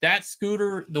scooter,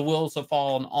 the wheels have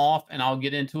fallen off, and I'll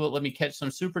get into it. Let me catch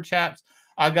some super chats.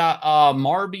 I got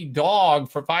Marby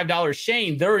Dog for $5.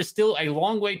 Shane, there is still a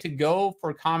long way to go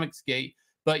for Comicsgate,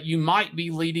 but you might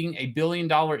be leading a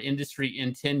billion-dollar industry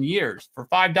in 10 years. For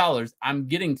 $5, I'm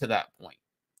getting to that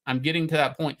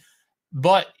point.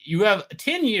 But you have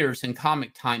 10 years in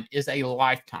comic time is a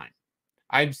lifetime.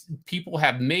 People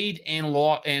have made and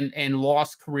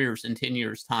lost careers in 10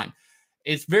 years' time.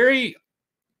 It's very...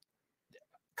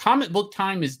 Comic book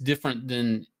time is different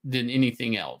than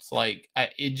anything else. Like,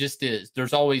 it just is.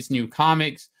 There's always new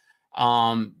comics.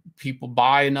 People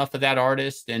buy enough of that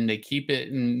artist and they keep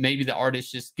it, and maybe the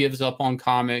artist just gives up on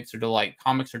comics, or they're like,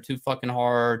 comics are too fucking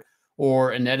hard,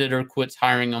 or an editor quits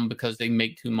hiring them because they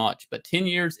make too much. But 10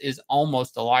 years is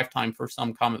almost a lifetime for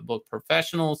some comic book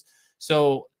professionals.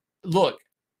 So look,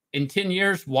 in 10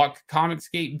 years, what could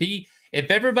Comicsgate be? If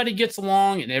everybody gets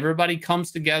along and everybody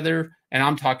comes together, and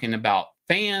I'm talking about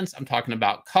fans, I'm talking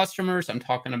about customers, I'm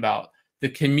talking about the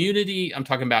community, I'm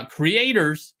talking about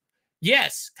creators.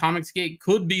 Yes, Comicsgate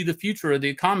could be the future of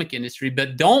the comic industry,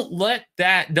 but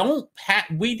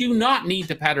we do not need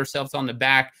to pat ourselves on the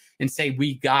back and say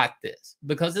we got this,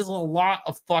 because there's a lot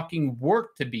of fucking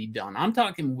work to be done. I'm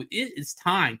talking, it is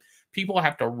time. People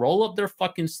have to roll up their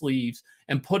fucking sleeves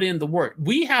and put in the work.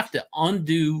 We have to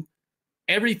undo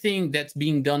everything that's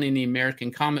being done in the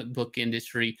American comic book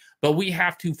industry, but we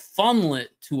have to funnel it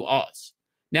to us.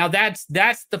 Now that's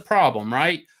the problem,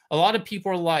 right? A lot of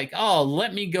people are like, oh,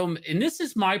 let me go. And this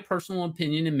is my personal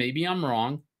opinion, and maybe I'm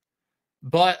wrong,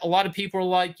 but a lot of people are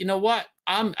like, you know what?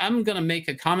 I'm going to make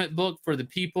a comic book for the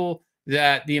people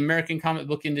that the American comic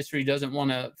book industry doesn't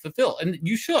want to fulfill. And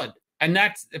you should. And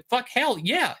that's, fuck hell.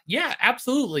 Yeah,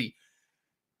 absolutely.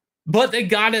 But they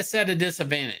got us at a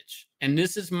disadvantage. And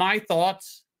this is my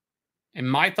thoughts, and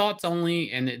my thoughts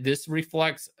only, and this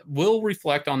will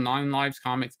reflect on Nine Lives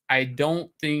Comics. I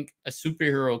don't think a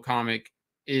superhero comic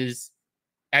is...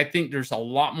 I think there's a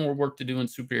lot more work to do in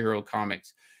superhero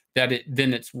comics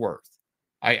than it's worth.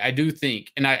 I do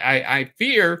think, and I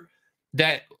fear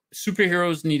that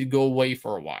superheroes need to go away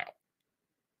for a while.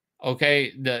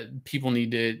 Okay, the people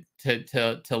need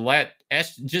to let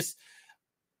just.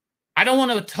 I don't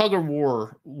want a tug of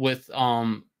war with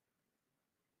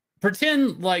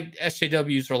pretend like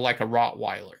SJWs are like a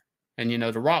Rottweiler, and you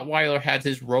know the Rottweiler has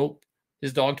his rope,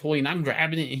 his dog toy, and I'm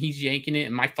grabbing it and he's yanking it,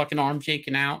 and my fucking arm's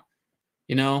yanking out,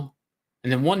 you know,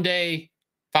 and then one day,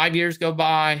 5 years go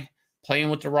by, playing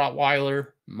with the Rottweiler,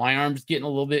 my arm's getting a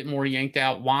little bit more yanked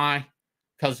out. Why?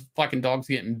 Because fucking dog's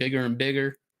getting bigger and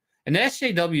bigger. And the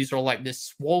SJWs are like this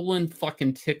swollen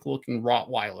fucking tick-looking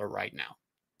Rottweiler right now.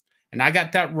 And I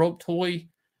got that rope toy,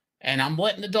 and I'm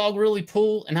letting the dog really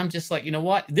pull, and I'm just like, you know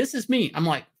what? This is me. I'm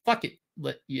like, fuck it.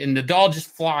 And the dog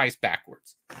just flies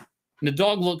backwards. And the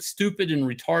dog looks stupid and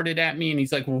retarded at me, and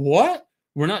he's like, what?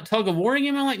 We're not tug-of-warring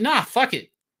him? I'm like, nah, fuck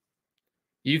it.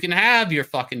 You can have your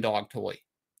fucking dog toy.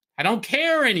 I don't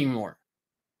care anymore.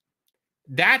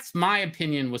 That's my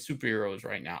opinion with superheroes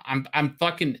right now. I'm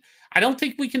fucking, I don't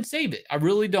think we can save it. I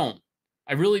really don't.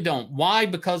 I really don't. Why?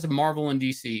 Because of Marvel and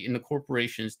DC and the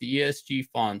corporations, the ESG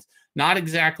funds, not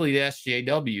exactly the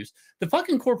SJWs. The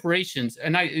fucking corporations,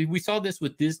 and we saw this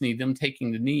with Disney, them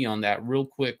taking the knee on that real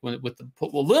quick with a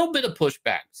little bit of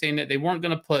pushback, saying that they weren't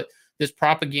going to put this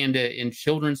propaganda in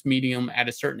children's medium at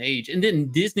a certain age. And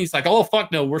then Disney's like, oh,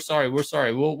 fuck no, we're sorry.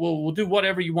 We'll do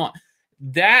whatever you want.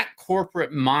 That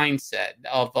corporate mindset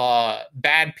of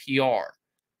bad PR,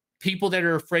 people that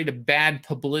are afraid of bad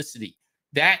publicity,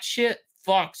 that shit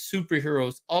fucks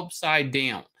superheroes upside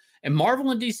down. And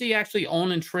Marvel and DC actually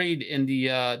own and trade in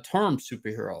the term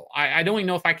superhero. I don't even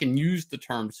know if I can use the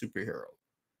term superhero.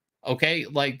 Okay,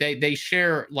 like they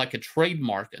share like a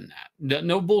trademark in that.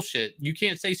 No bullshit. You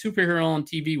can't say superhero on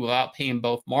TV without paying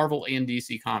both Marvel and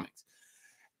DC Comics.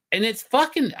 And it's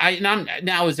fucking.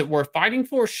 Now, is it worth fighting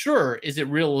for? Sure. Is it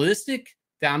realistic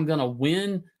that I'm gonna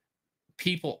win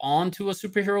people onto a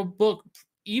superhero book?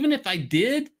 Even if I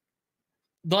did,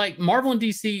 like Marvel and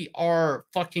DC are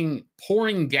fucking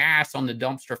pouring gas on the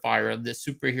dumpster fire of this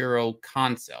superhero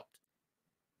concept.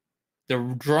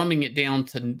 They're drumming it down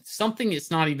to something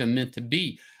it's not even meant to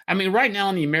be. I mean, right now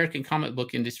in the American comic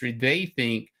book industry, they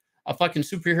think a fucking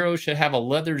superhero should have a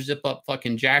leather zip-up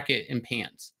fucking jacket and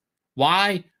pants.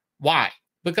 Why? Why?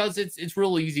 Because it's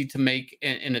real easy to make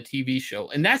in a TV show.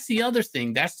 And that's the other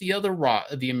thing. That's the other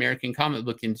rot of the American comic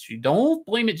book industry. Don't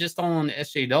blame it just on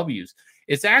SJWs.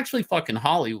 It's actually fucking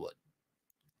Hollywood.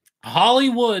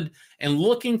 Hollywood and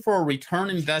looking for a return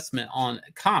investment on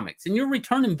comics. And your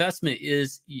return investment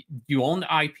is you own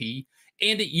the IP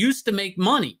and it used to make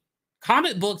money.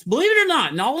 Comic books, believe it or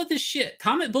not, and all of this shit,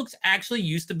 comic books actually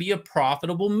used to be a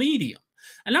profitable medium.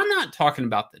 And I'm not talking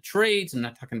about the trades. I'm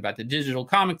not talking about the digital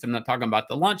comics. I'm not talking about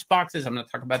the lunch boxes. I'm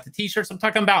not talking about the t-shirts. I'm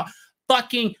talking about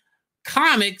fucking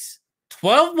comics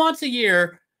 12 months a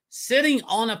year sitting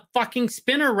on a fucking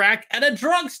spinner rack at a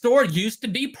drugstore used to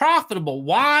be profitable.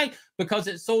 Why? Because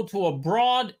it sold to a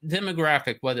broad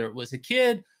demographic, whether it was a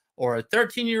kid or a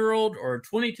 13-year-old or a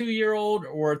 22-year-old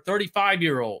or a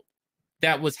 35-year-old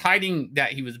that was hiding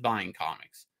that he was buying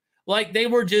comics. Like they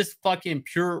were just fucking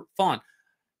pure fun.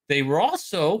 They were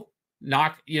also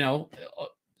not,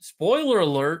 spoiler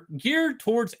alert, geared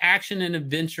towards action and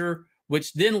adventure,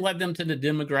 which then led them to the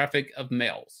demographic of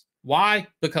males. Why?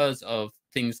 Because of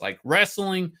things like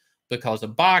wrestling, because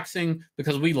of boxing,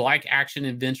 because we like action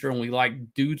adventure and we like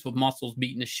dudes with muscles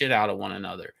beating the shit out of one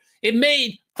another. It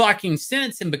made fucking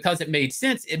sense, and because it made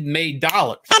sense, it made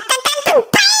dollars.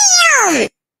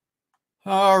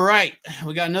 All right,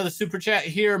 we got another super chat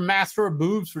here. Master of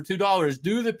Boobs for $2.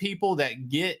 Do the people that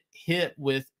get hit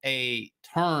with a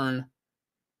turn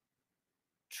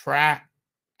track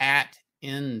at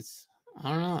ends? I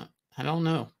don't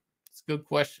know. It's a good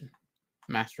question.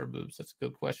 Master of Boobs, that's a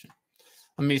good question.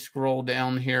 Let me scroll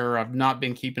down here. I've not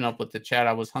been keeping up with the chat.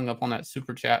 I was hung up on that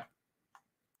super chat.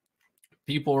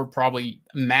 People are probably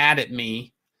mad at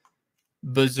me.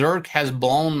 Berserk has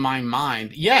blown my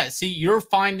mind. Yeah, see, you're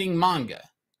finding manga.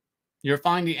 You're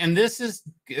finding, and this is,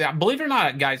 believe it or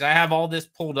not, guys, I have all this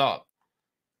pulled up.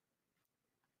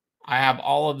 I have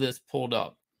all of this pulled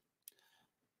up.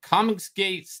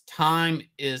 Comicsgate's time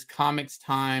is Comics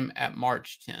time at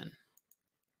March 10.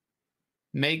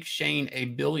 Make Shane a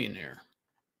billionaire.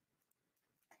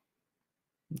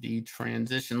 The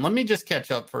transition. Let me just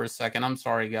catch up for a second. I'm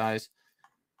sorry, guys.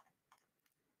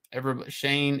 Everybody,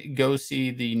 Shane, go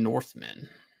see The Northman.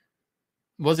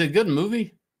 Was it a good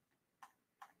movie?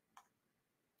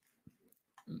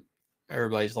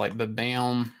 Everybody's like,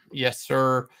 bam. Yes,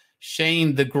 sir.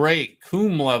 Shane the Great,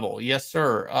 Coom level. Yes,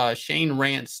 sir. Shane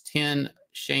rants 10.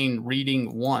 Shane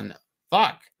reading 1.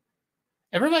 Fuck.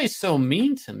 Everybody's so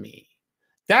mean to me.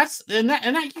 That's and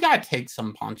you gotta take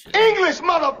some punches. English,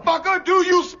 motherfucker, do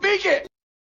you speak it?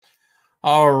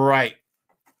 All right.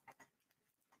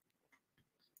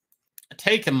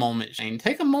 Take a moment, Shane.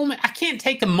 Take a moment. I can't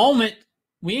take a moment.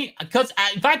 Because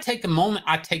if I take a moment,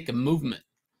 I take a movement.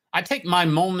 I take my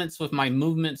moments with my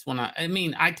movements when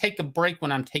I take a break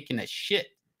when I'm taking a shit.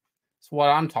 That's what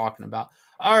I'm talking about.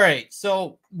 All right.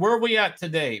 So where are we at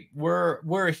today?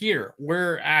 We're here.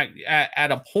 We're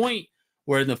at a point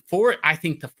where I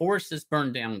think the forest is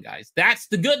burned down, guys. That's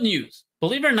the good news.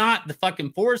 Believe it or not, the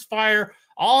fucking forest fire,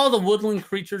 all the woodland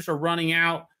creatures are running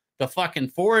out. The fucking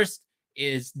forest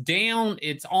is down.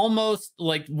 It's almost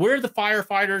like we're the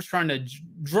firefighters trying to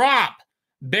drop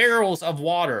barrels of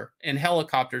water and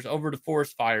helicopters over the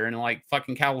forest fire in like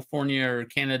fucking California or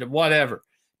Canada, whatever.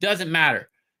 Doesn't matter.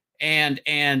 And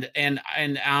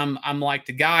I'm like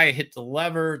the guy, I hit the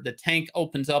lever, the tank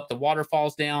opens up, the water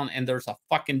falls down, and there's a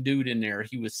fucking dude in there.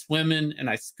 He was swimming, and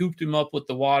I scooped him up with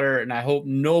the water, and I hope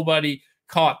nobody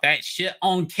caught that shit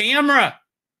on camera.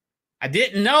 I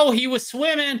didn't know he was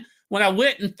swimming when I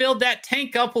went and filled that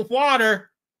tank up with water.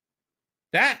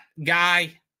 That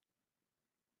guy,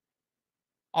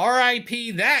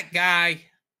 R.I.P. that guy.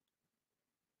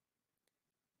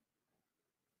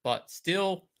 But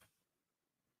still,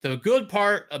 the good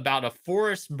part about a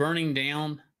forest burning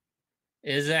down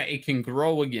is that it can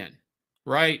grow again,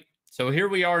 right? So here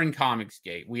we are in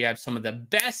Comicsgate. We have some of the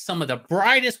best, some of the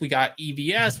brightest. We got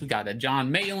EVS. We got a John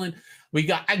Malin. We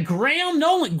got a Graham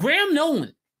Nolan. Graham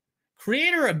Nolan,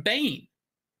 creator of Bane.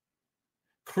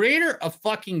 Creator of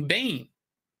fucking Bane.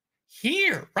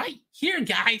 Here, right here,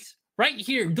 guys. Right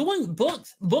here, doing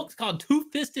books called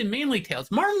Two-Fisted Manly Tales.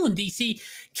 Marvel and DC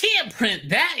can't print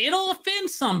that. It'll offend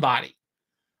somebody.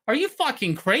 Are you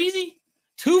fucking crazy?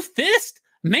 Two-Fist?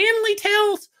 Manly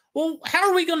Tales? Well, how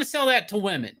are we going to sell that to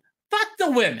women? Fuck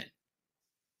the women.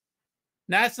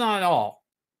 That's not all.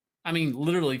 I mean,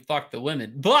 literally fuck the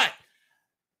women. But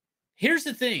here's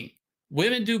the thing.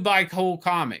 Women do buy cool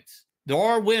comics. There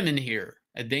are women here.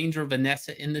 A Danger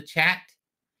Vanessa in the chat.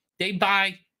 They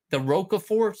buy the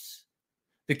Rocaforts.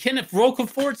 The Kenneth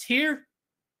Rocaforts here.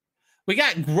 We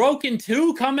got Groken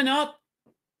 2 coming up.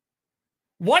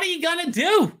 What are you going to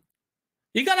do?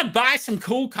 You're going to buy some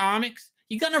cool comics.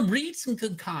 You're going to read some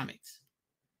good comics.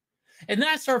 And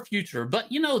that's our future.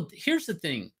 But, you know, here's the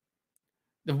thing.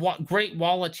 The Great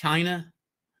Wall of China,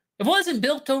 it wasn't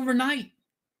built overnight.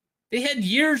 They had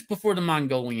years before the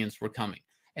Mongolians were coming.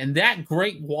 And that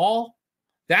Great Wall,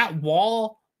 that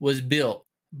wall was built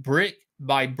brick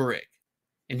by brick.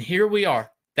 And here we are.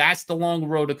 That's the long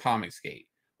road to Comicsgate.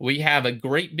 We have a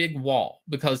great big wall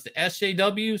because the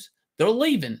SJWs, they're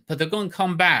leaving, but they're going to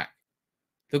come back.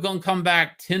 They're going to come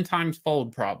back 10 times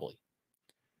fold, probably.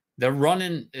 They're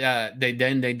running. They're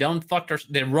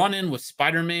running with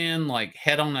Spider-Man, like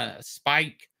head on a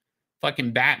spike.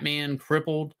 Fucking Batman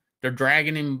crippled. They're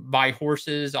dragging him by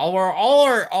horses. All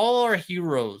our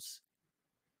heroes.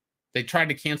 They tried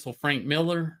to cancel Frank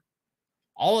Miller.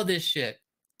 All of this shit.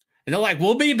 And they're like,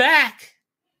 we'll be back.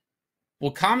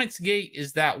 Well, Comicsgate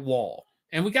is that wall.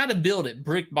 And we got to build it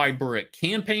brick by brick,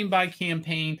 campaign by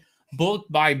campaign, book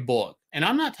by book. And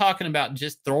I'm not talking about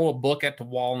just throw a book at the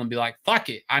wall and be like, fuck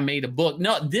it, I made a book.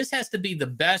 No, this has to be the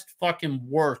best fucking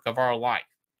work of our life.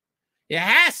 It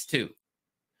has to.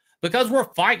 Because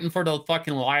we're fighting for the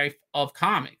fucking life of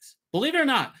comics. Believe it or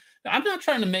not, I'm not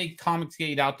trying to make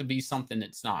Comicsgate out to be something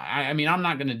it's not. I mean, I'm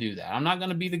not going to do that. I'm not going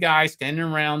to be the guy standing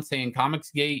around saying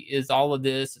Comicsgate is all of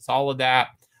this, it's all of that.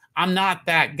 I'm not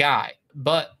that guy,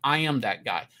 but I am that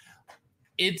guy.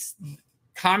 It's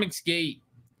Comicsgate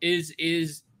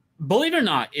is believe it or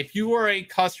not, if you are a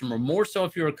customer, more so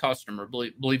if you're a customer,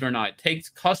 believe it or not, it takes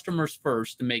customers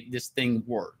first to make this thing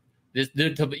work.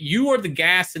 You are the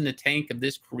gas in the tank of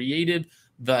this creative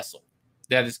vessel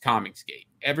that is Comicsgate.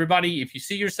 Everybody, if you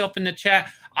see yourself in the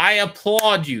chat, I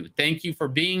applaud you. Thank you for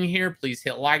being here. Please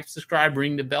hit like, subscribe,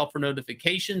 ring the bell for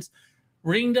notifications.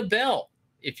 Ring the bell,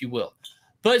 if you will.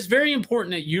 But it's very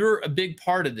important that you're a big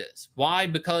part of this. Why?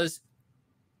 Because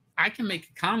I can make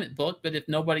a comic book, but if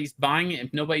nobody's buying it,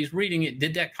 if nobody's reading it,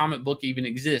 did that comic book even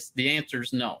exist? The answer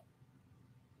is no.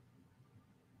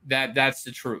 That's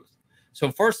the truth.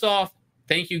 So first off,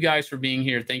 thank you guys for being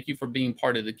here. Thank you for being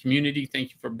part of the community.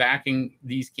 Thank you for backing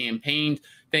these campaigns.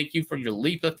 Thank you for your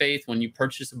leap of faith when you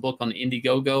purchase a book on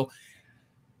Indiegogo.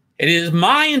 It is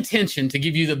my intention to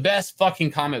give you the best fucking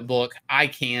comic book I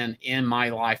can in my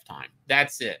lifetime.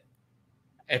 That's it.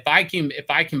 If I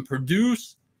can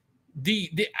produce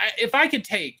if I could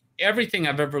take everything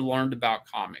I've ever learned about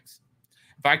comics,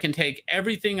 if I can take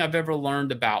everything I've ever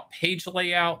learned about page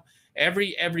layout,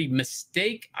 Every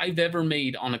mistake I've ever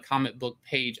made on a comic book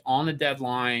page, on a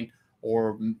deadline,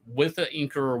 or with the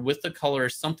inker or with the color,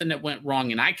 something that went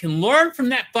wrong, and I can learn from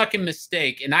that fucking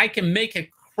mistake, and I can make a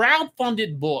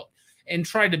crowdfunded book and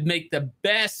try to make the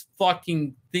best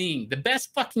fucking thing, the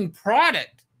best fucking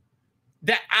product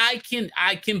that I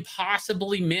can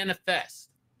possibly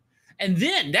manifest. And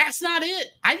then that's not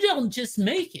it. I don't just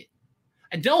make it.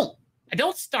 I don't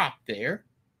stop there.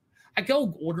 I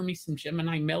go order me some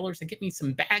Gemini mailers. I get me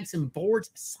some bags and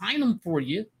boards, sign them for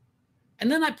you. And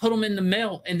then I put them in the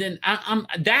mail. And then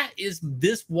that is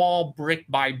this wall brick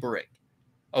by brick.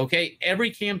 Okay. Every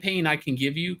campaign I can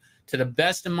give you to the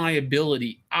best of my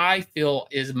ability, I feel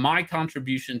is my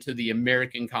contribution to the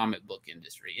American comic book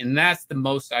industry. And that's the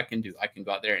most I can do. I can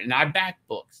go out there and I back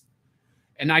books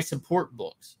and I support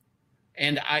books.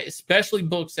 And I, especially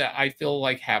books that I feel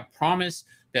like have promise,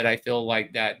 that I feel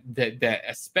like that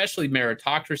especially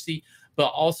meritocracy, but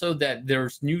also that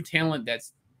there's new talent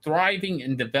that's thriving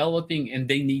and developing and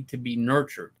they need to be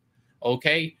nurtured.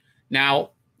 Okay.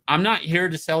 Now, I'm not here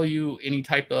to sell you any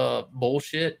type of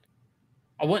bullshit.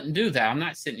 I wouldn't do that. I'm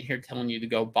not sitting here telling you to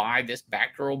go buy this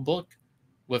Batgirl book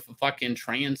with a fucking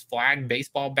trans flag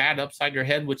baseball bat upside your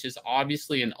head, which is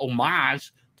obviously an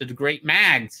homage to the great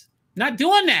mags. Not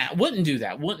doing that. I wouldn't do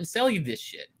that. I wouldn't sell you this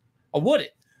shit. I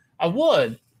wouldn't. I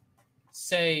would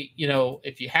say, you know,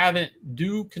 if you haven't,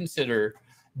 do consider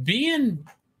being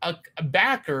a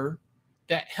backer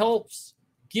that helps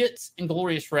gets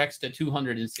Inglorious Rex to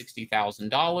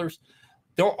 $260,000.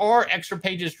 There are extra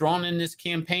pages drawn in this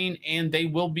campaign, and they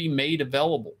will be made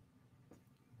available.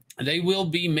 They will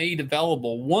be made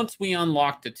available once we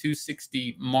unlock the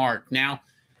 260 mark. Now,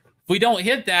 if we don't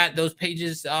hit that, those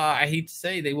pages, I hate to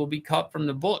say, they will be cut from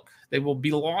the book. They will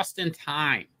be lost in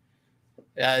time.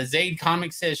 Zaid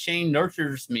Comics says Shane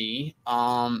nurtures me.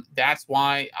 That's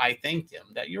why I thanked him.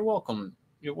 That you're welcome.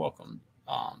 You're welcome,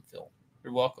 Phil.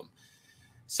 You're welcome.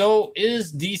 So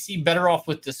is DC better off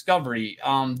with Discovery?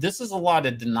 This is a lot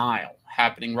of denial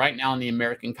happening right now in the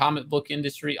American comic book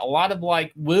industry. A lot of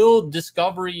like, will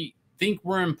Discovery think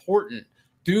we're important?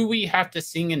 Do we have to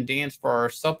sing and dance for our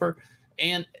supper?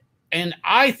 And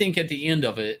I think at the end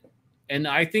of it, and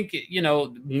I think, you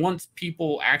know, once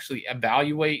people actually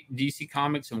evaluate DC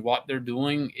Comics and what they're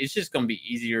doing, it's just going to be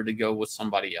easier to go with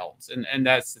somebody else. And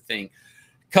that's the thing.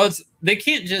 Because they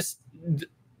can't just,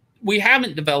 we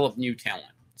haven't developed new talent.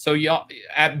 So y'all,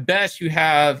 at best, you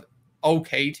have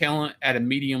okay talent at a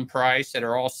medium price that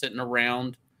are all sitting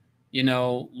around, you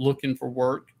know, looking for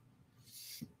work.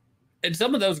 And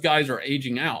some of those guys are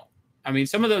aging out. I mean,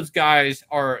 some of those guys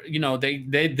are, you know,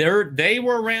 they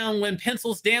were around when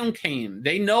Pencils Down came.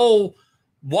 They know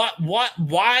why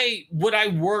would I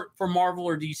work for Marvel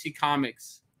or DC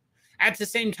Comics? At the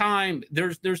same time,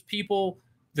 there's people,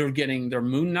 they're getting their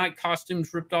Moon Knight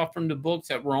costumes ripped off from the books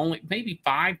that were only maybe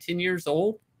 5-10 years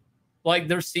old. Like,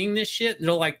 they're seeing this shit. And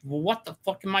they're like, well, what the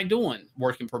fuck am I doing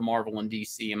working for Marvel and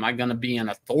DC? Am I going to be in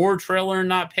a Thor trailer and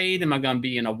not paid? Am I going to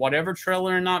be in a whatever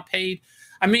trailer and not paid?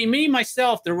 I mean, me,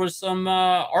 myself, there was some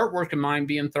artwork of mine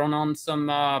being thrown on some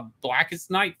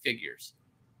Blackest Night figures,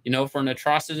 you know, for an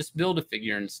Atrocitus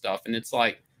Build-A-Figure and stuff. And it's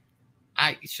like,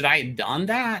 should I have done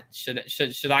that?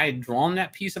 Should I have drawn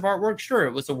that piece of artwork? Sure,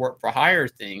 it was a work for hire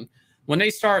thing. When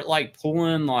they start like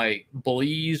pulling like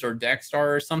Bleeze or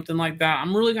Dexter or something like that,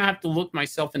 I'm really gonna have to look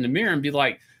myself in the mirror and be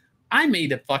like, I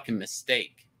made a fucking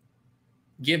mistake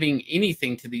giving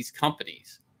anything to these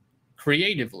companies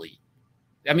creatively.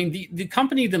 I mean, the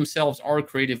company themselves are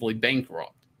creatively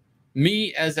bankrupt.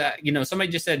 Me as a, you know, somebody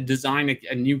just said design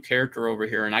a new character over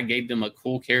here, and I gave them a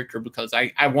cool character because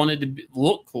I wanted to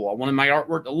look cool. I wanted my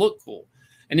artwork to look cool.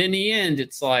 And in the end,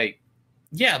 it's like,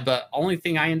 yeah, but only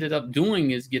thing I ended up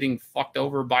doing is getting fucked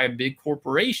over by a big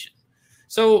corporation.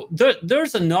 So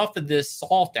there's enough of this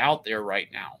salt out there right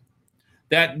now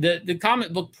that the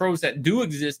comic book pros that do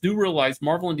exist do realize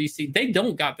Marvel and DC, they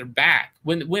don't got their back.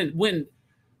 When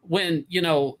you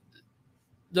know,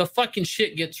 the fucking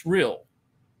shit gets real,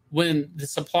 when the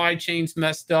supply chain's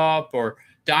messed up or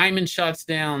Diamond shuts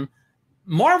down,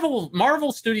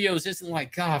 Marvel Studios isn't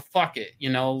like, God, fuck it,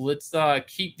 you know, let's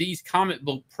keep these comic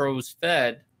book pros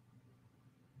fed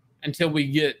until we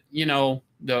get, you know,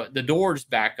 the doors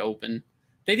back open.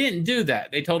 They didn't do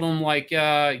that. They told them like,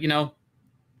 you know,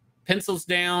 pencils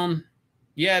down.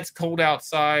 Yeah, it's cold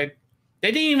outside.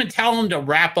 They didn't even tell them to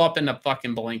wrap up in a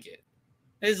fucking blanket.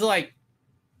 It's like,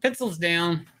 pencils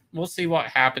down. We'll see what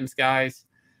happens, guys.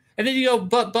 And then you go,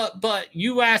 but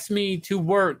you asked me to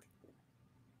work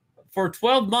for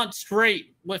 12 months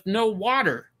straight with no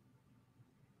water.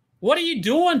 What are you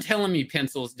doing telling me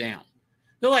pencils down?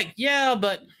 They're like, yeah,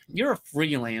 but you're a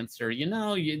freelancer. You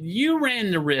know, you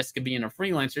ran the risk of being a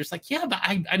freelancer. It's like, yeah, but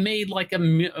I made like a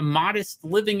modest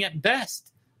living at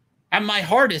best. At my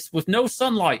hardest, with no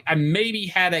sunlight, I maybe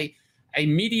had a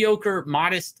mediocre,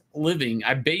 modest living.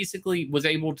 I basically was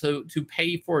able to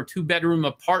pay for a 2-bedroom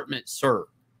apartment, sir,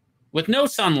 with no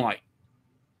sunlight,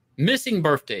 missing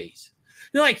birthdays.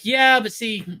 They're like, yeah, but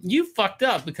see, you fucked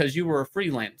up because you were a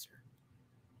freelancer.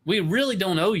 We really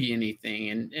don't owe you anything.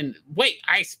 And wait,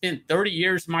 I spent 30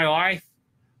 years of my life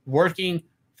working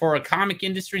for a comic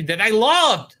industry that I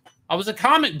loved. I was a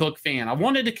comic book fan. I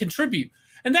wanted to contribute.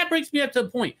 And that brings me up to the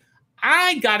point.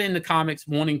 I got into comics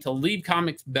wanting to leave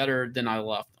comics better than I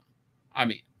left them. I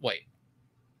mean, wait.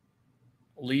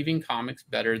 Leaving comics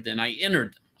better than I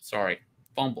entered them. Sorry.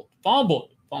 Fumbled.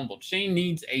 Shane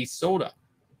needs a soda.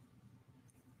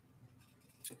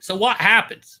 So what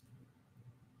happens?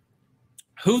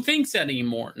 Who thinks that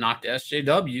anymore? Not the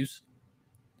SJWs.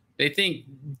 They think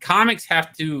comics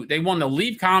they want to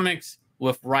leave comics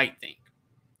with right thing.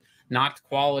 Not the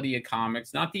quality of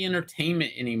comics, not the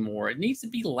entertainment anymore. It needs to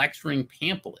be lecturing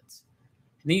pamphlets.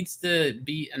 It needs to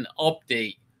be an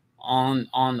update on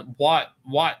what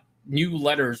new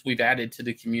letters we've added to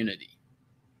the community.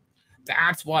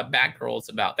 That's what Batgirl is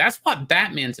about. That's what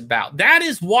Batman's about. That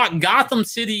is what Gotham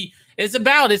City is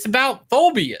about. It's about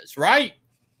phobias, right?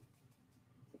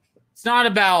 It's not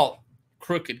about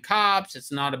crooked cops.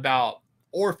 It's not about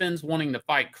orphans wanting to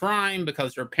fight crime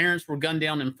because their parents were gunned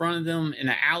down in front of them in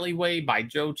an alleyway by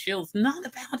Joe Chill. It's not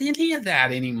about any of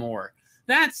that anymore.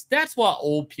 That's what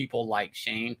old people like,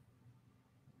 Shane.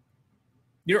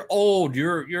 You're old.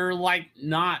 You're like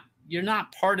not. You're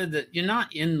not part of the. You're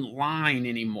not in line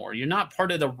anymore. You're not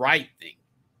part of the right thing.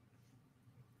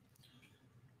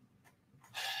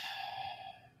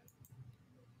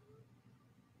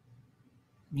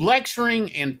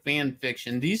 Lecturing and fan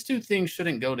fiction. These two things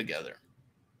shouldn't go together.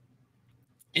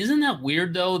 Isn't that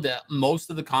weird, though, that most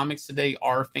of the comics today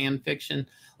are fan fiction?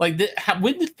 Like,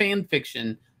 when did fan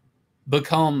fiction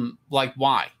become, like,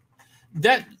 why?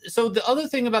 So the other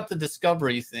thing about the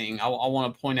Discovery thing I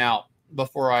want to point out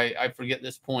before I forget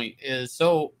this point is,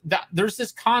 so that there's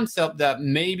this concept that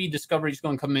maybe Discovery is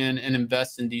going to come in and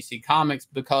invest in DC Comics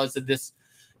because of this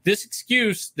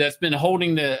excuse that's been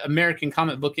holding the American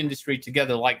comic book industry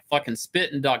together like fucking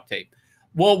spit and duct tape.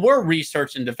 Well, we're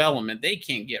research and development. They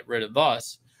can't get rid of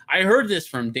us. I heard this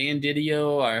from Dan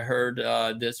Didio. I heard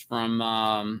this from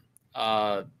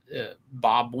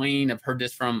Bob Wayne. I've heard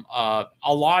this from a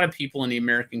lot of people in the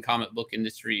American comic book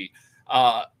industry,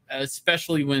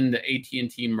 especially when the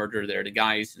AT&T merger there, the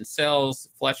guys in sales,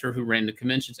 Fletcher, who ran the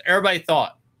conventions. Everybody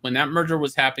thought when that merger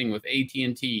was happening with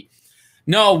AT&T,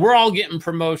 no, we're all getting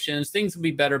promotions. Things will be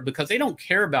better because they don't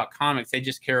care about comics. They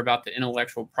just care about the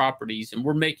intellectual properties, and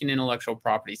we're making intellectual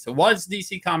properties. So what does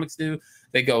DC Comics do?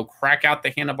 They go crack out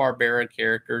the Hanna-Barbera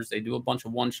characters. They do a bunch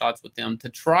of one-shots with them to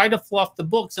try to fluff the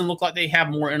books and look like they have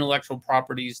more intellectual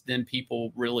properties than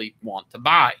people really want to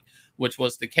buy, which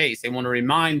was the case. They want to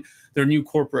remind their new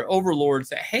corporate overlords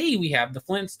that, hey, we have the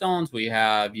Flintstones, we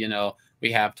have,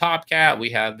 we have Top Cat, we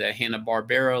have the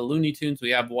Hanna-Barbera Looney Tunes, we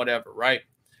have whatever, right?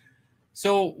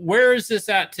 So where is this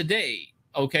at today?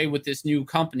 Okay, with this new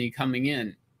company coming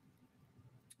in,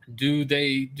 do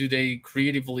they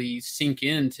creatively sink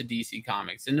into DC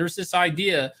Comics? And there's this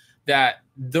idea that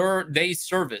they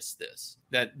service this,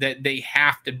 that they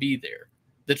have to be there.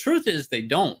 The truth is they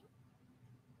don't,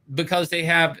 because they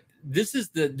have. This is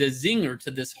the zinger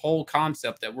to this whole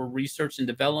concept that we're research and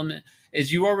development.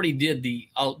 Is you already did the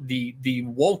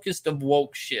wokest of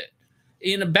woke shit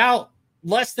in about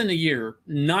less than a year.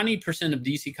 90% of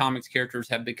DC Comics characters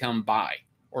have become bi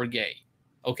or gay.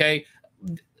 Okay,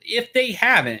 if they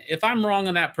haven't, if I'm wrong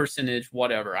on that percentage,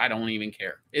 whatever, I don't even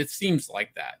care. It seems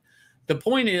like that. The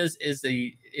point is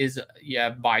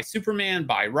by Superman,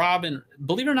 by Robin.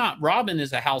 Believe it or not, Robin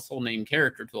is a household name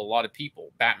character to a lot of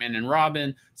people. Batman and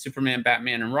Robin, Superman,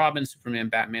 Batman and Robin, Superman,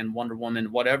 Batman, Wonder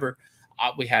Woman, whatever.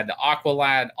 We had the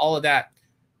Aqualad, all of that.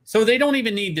 So they don't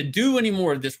even need to do any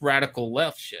more of this radical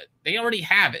left shit. They already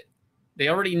have it. They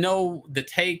already know the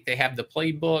take. They have the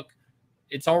playbook.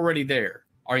 It's already there.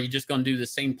 Are you just going to do the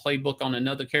same playbook on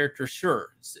another character?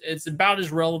 Sure. It's about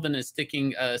as relevant as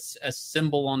sticking a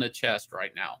symbol on the chest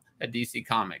right now at DC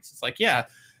Comics. It's like, yeah,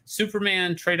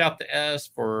 Superman, trade out the S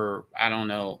for, I don't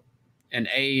know, an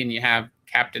A, and you have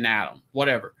Captain Atom,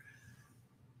 whatever.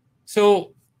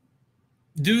 So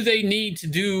do they need to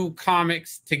do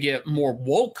comics to get more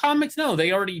woke comics? No,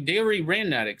 they already ran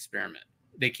that experiment.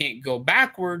 They can't go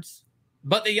backwards,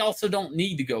 but they also don't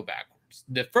need to go backwards.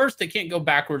 The first, they can't go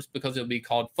backwards because it'll be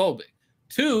called phobic.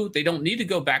 Two, they don't need to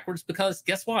go backwards because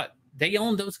guess what? They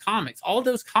own those comics. All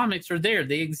those comics are there.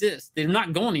 They exist. They're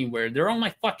not going anywhere. They're on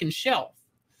my fucking shelf.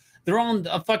 They're on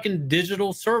a fucking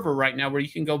digital server right now where you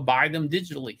can go buy them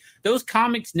digitally. Those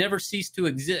comics never cease to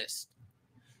exist.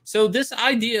 So this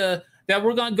idea that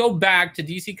we're going to go back to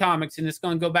DC Comics and it's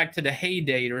going to go back to the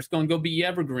heyday, or it's going to go be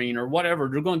evergreen or whatever,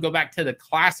 they're going to go back to the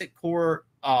classic core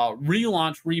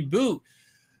relaunch, reboot.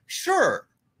 Sure,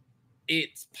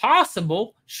 it's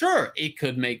possible. Sure, it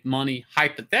could make money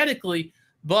hypothetically,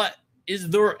 but is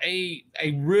there a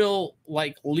real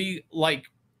like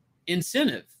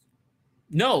incentive?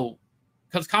 No,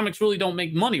 because comics really don't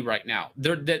make money right now.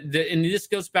 And this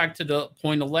goes back to the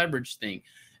point of leverage thing.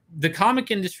 The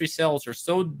comic industry sales are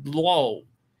so low,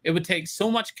 it would take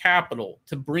so much capital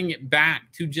to bring it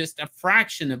back to just a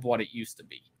fraction of what it used to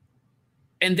be.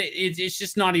 And it's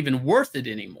just not even worth it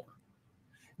anymore.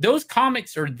 Those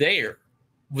comics are there.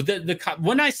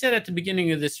 When I said at the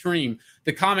beginning of the stream,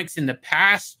 the comics in the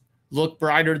past look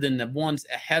brighter than the ones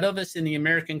ahead of us in the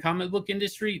American comic book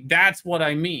industry, that's what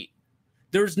I mean.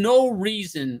 There's no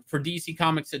reason for DC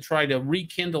Comics to try to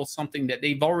rekindle something that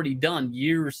they've already done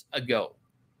years ago.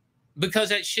 Because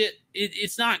that shit,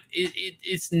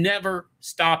 it's never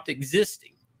stopped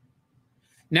existing.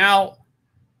 Now,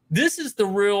 this is the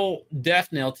real death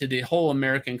knell to the whole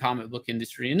American comic book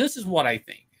industry. And this is what I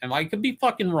think. And I could be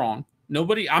fucking wrong.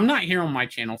 I'm not here on my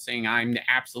channel saying I'm the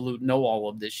absolute know-all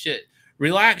of this shit.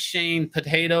 Relax, Shane,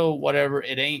 potato, whatever.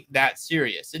 It ain't that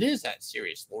serious. It is that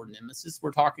serious, Lord Nemesis.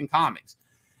 We're talking comics.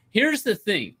 Here's the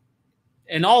thing.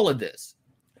 In all of this,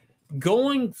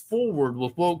 going forward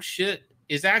with woke shit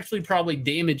is actually probably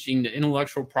damaging the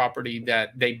intellectual property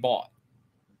that they bought.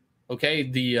 Okay,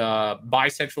 the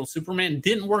bisexual Superman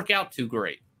didn't work out too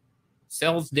great.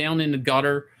 Sells down in the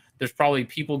gutter. There's probably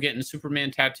people getting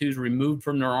Superman tattoos removed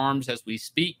from their arms as we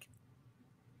speak.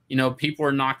 You know, people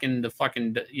are knocking the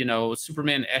fucking,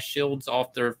 Superman S shields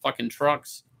off their fucking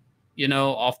trucks,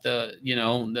 off the,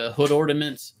 the hood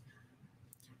ornaments.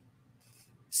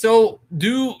 So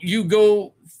do you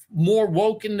go more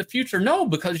woke in the future? No,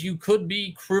 because you could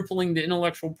be crippling the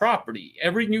intellectual property.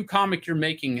 Every new comic you're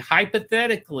making,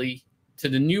 hypothetically, to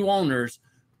the new owners,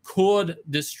 could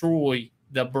destroy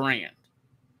the brand.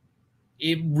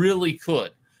 It really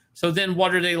could. So then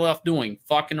what are they left doing?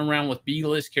 Fucking around with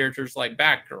B-list characters like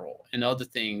Batgirl and other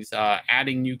things,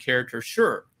 adding new characters,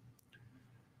 sure.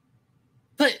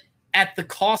 But at the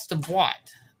cost of what?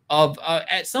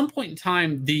 At some point in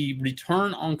time, the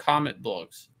return on comic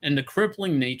books and the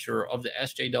crippling nature of the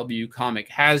SJW comic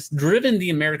has driven the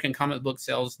American comic book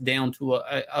sales down to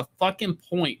a fucking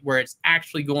point where it's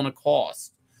actually going to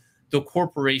cost the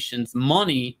corporations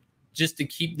money just to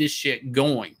keep this shit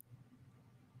going.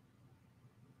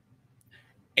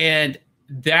 And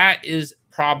that is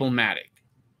problematic.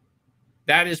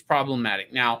 That is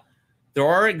problematic. Now, there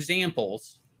are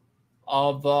examples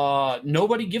of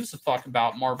nobody gives a fuck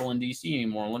about Marvel and DC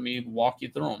anymore. Let me walk you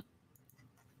through them.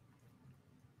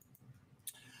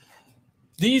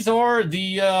 These are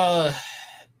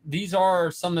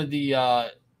some of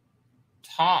the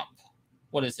top.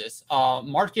 What is this?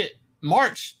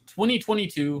 March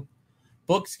 2022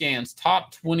 book scans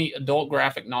top 20 adult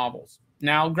graphic novels.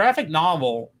 Now, graphic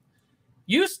novel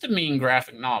used to mean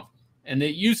graphic novel, and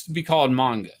it used to be called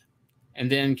manga,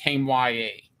 and then came YA.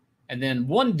 And then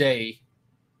one day,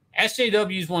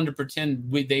 SJWs wanted to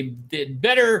pretend they did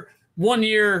better one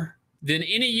year than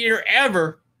any year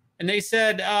ever. And they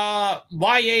said,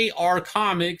 YA are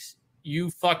comics,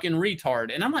 you fucking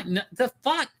retard. And I'm like, the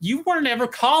fuck? You weren't ever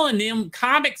calling them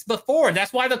comics before.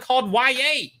 That's why they're called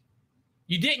YA.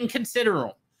 You didn't consider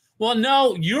them. Well,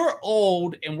 no, you're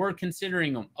old and we're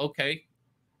considering them. Okay.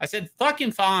 I said,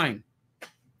 fucking fine.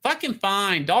 Fucking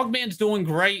fine. Dogman's doing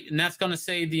great, and that's going to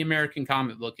save the American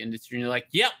comic book industry. And you're like,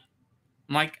 yep.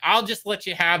 I'm like, I'll just let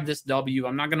you have this W.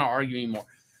 I'm not going to argue anymore.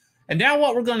 And now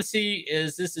what we're going to see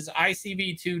is this is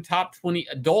ICV2 top 20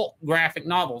 adult graphic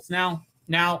novels.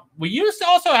 Now, we used to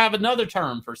also have another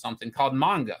term for something called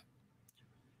manga.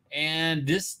 And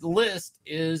this list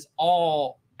is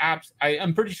all apps.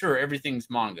 I'm pretty sure everything's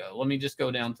manga. Let me just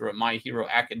go down through it. My Hero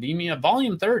Academia,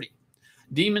 Volume 30.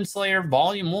 Demon Slayer,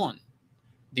 Volume 1.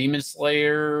 Demon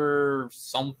Slayer,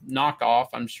 some knockoff,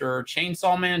 I'm sure.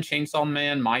 Chainsaw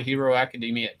Man, My Hero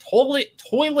Academia.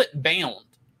 Toilet Bound.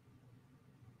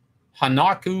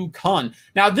 Hanaku-kun.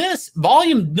 Now this,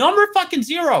 volume number fucking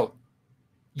 0.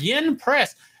 Yen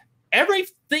Press.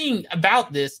 Everything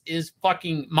about this is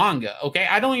fucking manga, okay?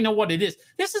 I don't even know what it is.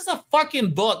 This is a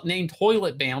fucking book named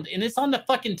Toilet Bound, and it's on the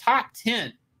fucking top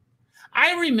 10.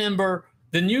 I remember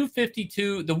the new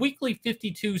 52, the weekly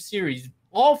 52 series,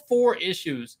 all 4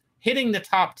 issues hitting the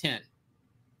top 10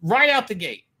 right out the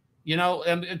gate. You know,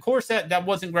 and of course that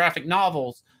wasn't graphic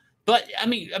novels, but I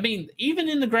mean, even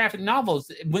in the graphic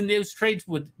novels, when those trades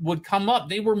would come up,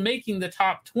 they were making the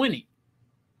top 20.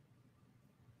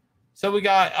 So we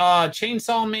got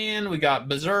Chainsaw Man, we got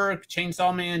Berserk,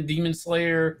 Chainsaw Man, Demon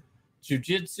Slayer,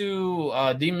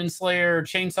 Jujutsu, Demon Slayer,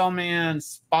 Chainsaw Man,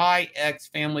 Spy X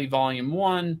Family Volume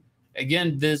 1.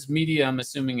 Again, Viz Media, I'm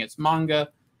assuming it's manga.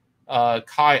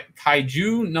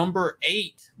 Kaiju number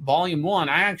 8, Volume 1.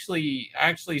 I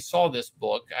actually saw this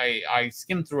book. I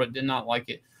skimmed through it, did not like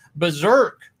it.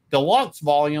 Berserk Deluxe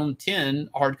Volume 10,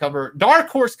 hardcover. Dark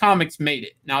Horse Comics made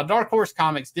it. Now, Dark Horse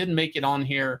Comics didn't make it on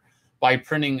here by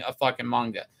printing a fucking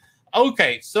manga.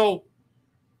 Okay, so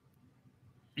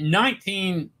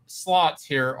 19 slots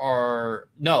here are,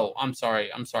 no, I'm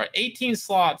sorry. 18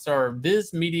 slots are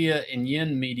Viz Media and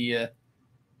Yin Media,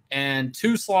 and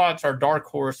 2 slots are Dark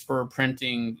Horse for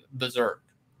printing Berserk.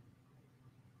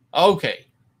 Okay,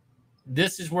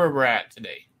 this is where we're at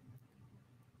today.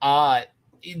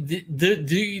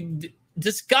 The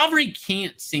Discovery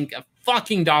can't sink a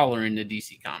fucking dollar into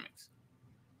DC Comics.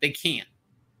 They can't.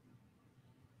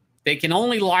 They can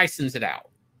only license it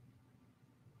out.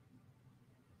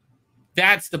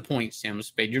 That's the point, Sam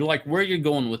Spade. You're like, where are you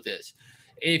going with this?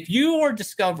 If you are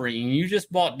Discovery and you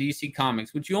just bought DC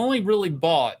Comics, which you only really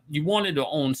bought, you wanted to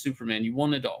own Superman, you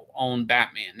wanted to own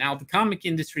Batman. Now, the comic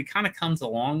industry kind of comes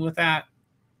along with that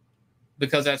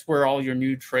because that's where all your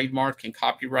new trademark and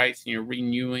copyrights and your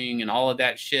renewing and all of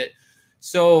that shit.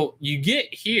 So you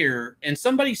get here and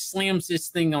somebody slams this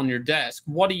thing on your desk.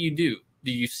 What do?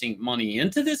 Do you sink money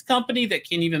into this company that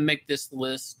can't even make this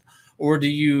list, or do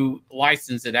you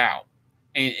license it out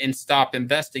and stop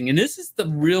investing? And this is the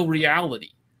real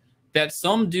reality, that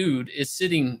some dude is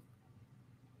sitting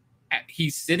at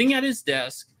his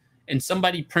desk and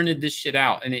somebody printed this shit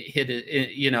out and it hit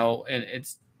it, you know, and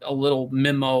it's a little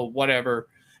memo, whatever,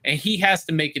 and he has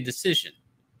to make a decision.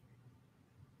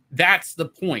 That's the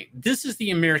point. This is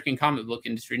the American comic book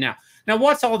industry now. Now,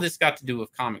 what's all this got to do with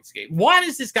Comicsgate? What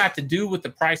has this got to do with the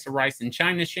price of rice in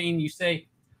China, Shane? You say?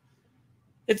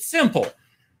 It's simple.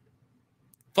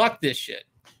 Fuck this shit.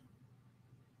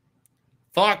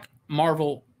 Fuck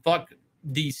Marvel. Fuck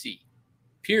DC.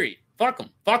 Period. Fuck them.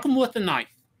 Fuck them with a knife.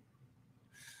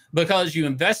 Because you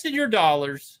invested your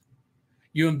dollars.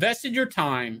 You invested your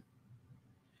time.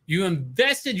 You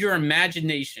invested your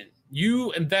imagination.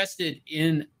 You invested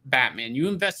in Batman. You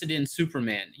invested in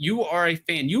Superman. You are a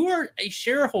fan. You are a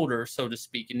shareholder, so to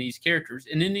speak, in these characters.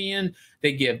 And in the end,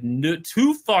 they give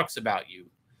two fucks about you.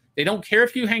 They don't care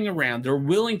if you hang around. They're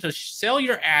willing to sell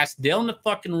your ass down the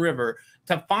fucking river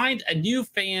to find a new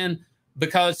fan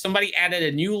because somebody added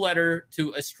a new letter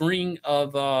to a string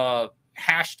of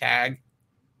hashtag.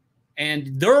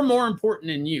 And they're more important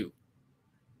than you.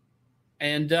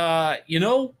 And, you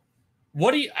know,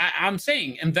 what do you, I'm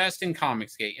saying, invest in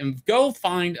Comicsgate and go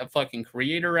find a fucking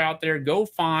creator out there. Go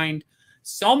find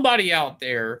somebody out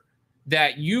there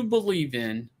that you believe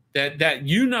in, that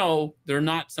you know they're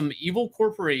not some evil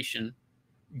corporation.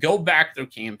 Go back their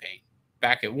campaign.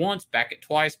 Back it once, back it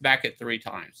twice, back it 3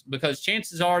 times. Because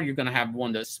chances are you're going to have one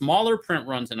of the smaller print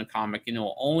runs in a comic, and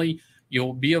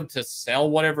you'll be able to sell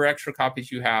whatever extra copies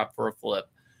you have for a flip.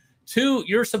 2,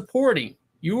 you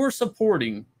are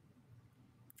supporting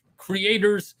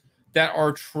creators that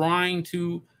are trying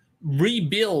to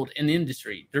rebuild an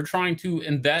industry. They're trying to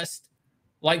invest.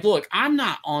 Like, look, I'm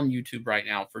not on YouTube right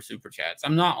now for super chats.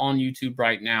 I'm not on YouTube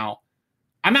right now.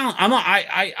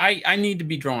 I need to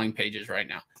be drawing pages right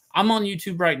now. I'm on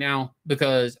YouTube right now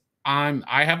because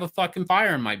I have a fucking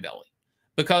fire in my belly.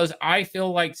 Because I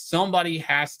feel like somebody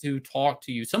has to talk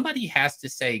to you. Somebody has to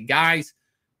say, guys,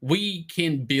 we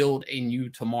can build a new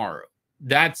tomorrow.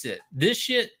 That's it. This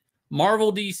shit,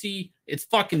 Marvel, DC, it's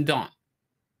fucking done.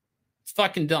 It's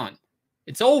fucking done.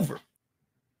 It's over.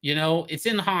 You know, it's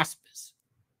in hospice.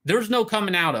 There's no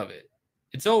coming out of it.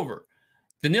 It's over.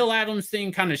 The Neil Adams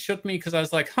thing kind of shook me because I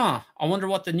was like, I wonder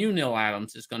what the new Neil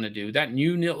Adams is going to do.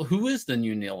 Who is the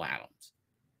new Neil Adams?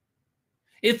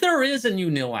 If there is a new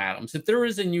Neil Adams, if there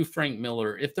is a new Frank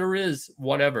Miller, if there is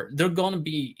whatever, they're going to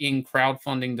be in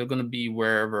crowdfunding. They're going to be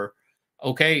wherever.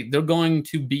 Okay. They're going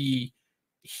to be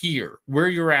here where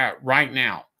you're at right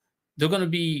now. They're going to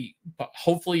be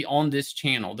hopefully on this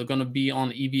channel. They're going to be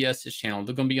on EBS's channel.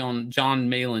 They're going to be on John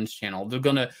Malin's channel. They're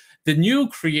going to, the new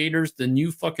creators, the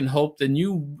new fucking hope, the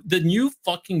new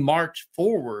fucking march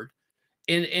forward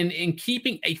in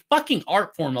keeping a fucking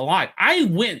art form alive. I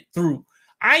went through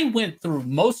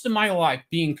most of my life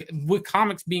with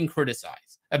comics being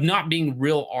criticized, of not being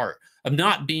real art, of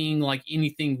not being like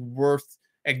anything worth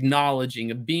acknowledging,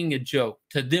 of being a joke,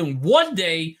 to then one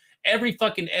day every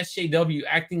fucking SJW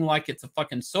acting like it's a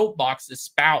fucking soapbox to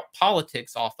spout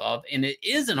politics off of, and it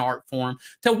is an art form,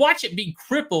 to watch it be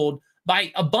crippled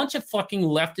by a bunch of fucking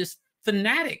leftist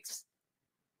fanatics.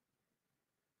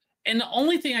 And the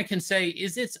only thing I can say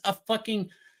is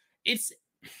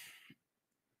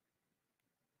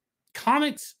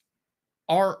comics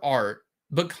are art,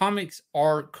 but comics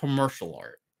are commercial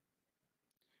art.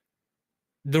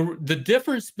 The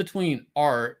difference between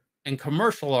art and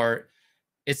commercial art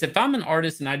is, if I'm an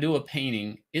artist and I do a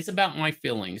painting, it's about my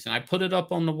feelings, and I put it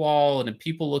up on the wall, and if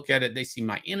people look at it, they see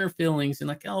my inner feelings and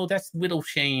like, oh, that's Widow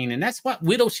Shane, and that's what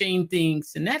Widow Shane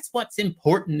thinks, and that's what's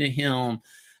important to him.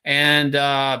 And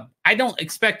I don't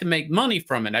expect to make money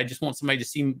from it. I just want somebody to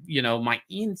see, you know, my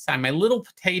inside, my little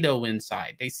potato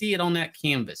inside. They see it on that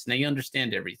canvas and they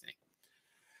understand everything.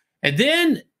 And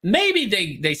then maybe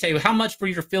they say, well, how much for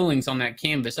your feelings on that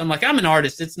canvas? I'm like, I'm an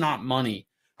artist. It's not money.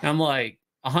 And I'm like,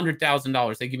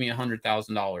 $100,000. They give me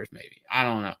 $100,000 maybe. I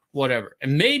don't know. Whatever.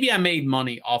 And maybe I made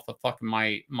money off of fucking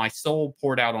my soul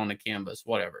poured out on a canvas.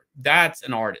 Whatever. That's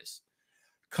an artist.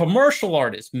 Commercial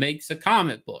artist makes a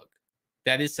comic book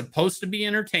that is supposed to be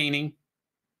entertaining,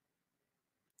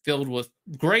 filled with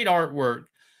great artwork,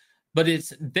 but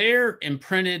it's there and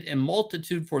printed in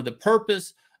multitude for the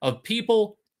purpose of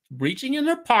people reaching in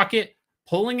their pocket,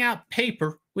 pulling out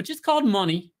paper, which is called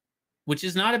money, which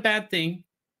is not a bad thing.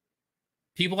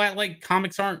 People act like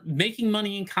comics aren't making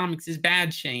money in comics is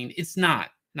bad, Shane. It's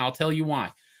not. And I'll tell you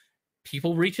why.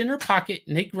 People reach in their pocket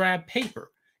and they grab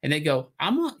paper and they go,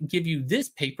 I'm going to give you this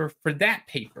paper for that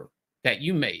paper that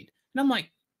you made. And I'm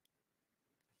like,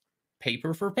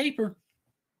 paper for paper.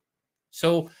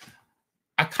 So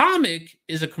a comic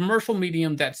is a commercial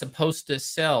medium that's supposed to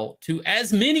sell to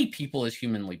as many people as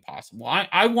humanly possible.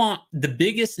 I want the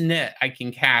biggest net I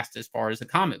can cast as far as a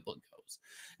comic book goes.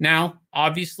 Now,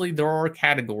 obviously, there are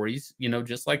categories, you know,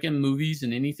 just like in movies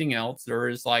and anything else. There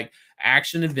is like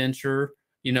action adventure,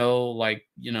 like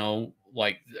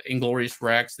Inglourious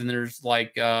Rex. And there's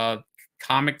like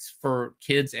comics for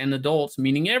kids and adults,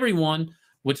 meaning everyone,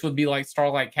 which would be like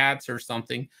Starlight Cats or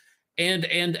something.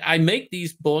 And I make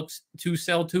these books to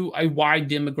sell to a wide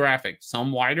demographic,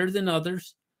 some wider than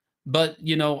others. But,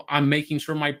 I'm making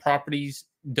sure my properties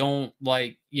don't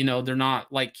they're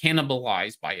not like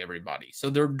cannibalized by everybody. So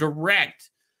they're direct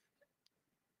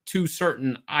to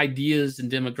certain ideas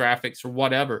and demographics or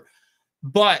whatever.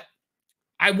 But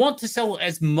I want to sell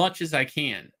as much as I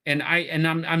can. And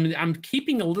I'm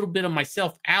keeping a little bit of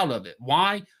myself out of it.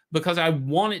 Why? Because I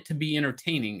want it to be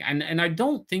entertaining. And I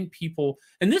don't think people,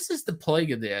 and this is the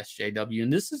plague of the SJW,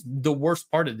 and this is the worst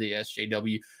part of the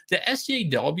SJW. The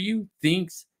SJW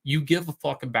thinks you give a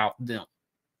fuck about them.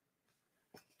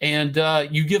 And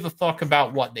you give a fuck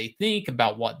about what they think,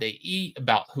 about what they eat,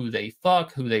 about who they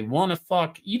fuck, who they want to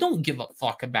fuck. You don't give a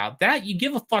fuck about that. You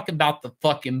give a fuck about the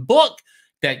fucking book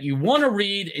that you want to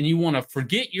read, and you want to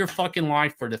forget your fucking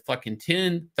life for the fucking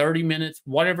 10, 30 minutes,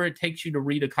 whatever it takes you to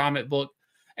read a comic book.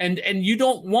 And you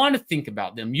don't want to think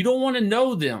about them. You don't want to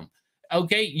know them.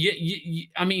 Okay?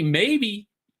 I mean, maybe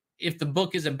if the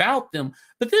book is about them,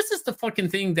 but this is the fucking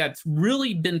thing that's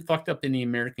really been fucked up in the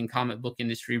American comic book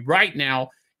industry right now.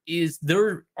 Is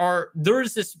there's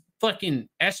this fucking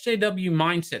SJW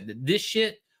mindset that this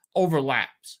shit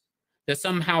overlaps, that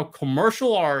somehow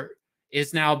commercial art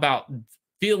is now about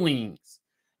feelings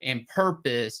and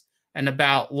purpose and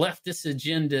about leftist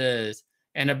agendas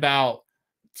and about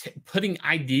putting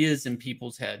ideas in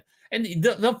people's head. And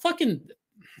the fucking,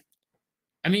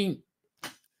 I mean,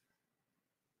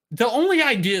 the only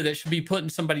idea that should be put in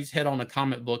somebody's head on a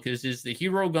comic book is the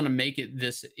hero going to make it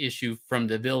this issue from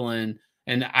the villain,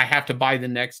 and I have to buy the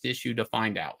next issue to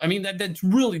find out. I mean, that's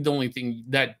really the only thing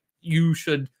that you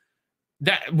should,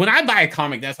 that when I buy a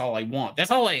comic, that's all I want. That's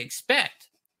all I expect.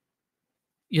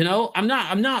 I'm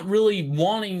not really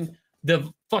wanting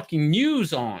the fucking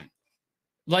news on.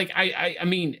 Like, I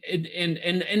mean,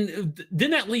 and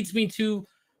then that leads me to,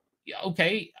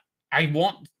 okay, I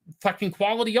want fucking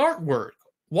quality artwork.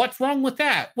 What's wrong with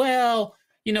that? Well,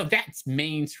 that's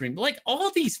mainstream. Like,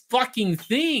 all these fucking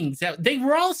things that they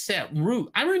were all set root.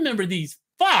 I remember these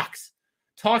fucks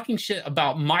talking shit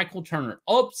about Michael Turner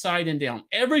upside and down.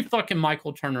 Every fucking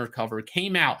Michael Turner cover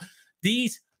came out.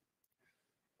 These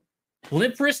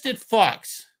limp-wristed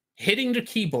fucks hitting the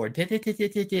keyboard.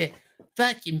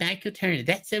 Fuck you, Michael Turner.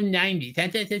 That's some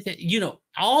 90s.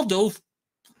 All those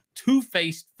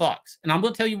two-faced fucks. And I'm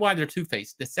going to tell you why they're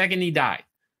two-faced. The second he died,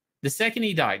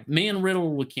 man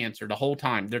riddled with cancer the whole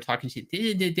time. They're talking shit.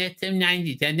 That's some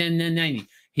 90s.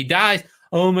 He dies.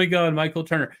 Oh my God, Michael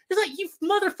Turner. It's like, you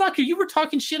motherfucker, you were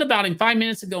talking shit about him 5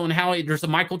 minutes ago and how there's a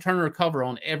Michael Turner cover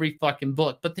on every fucking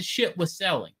book, but the shit was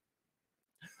selling.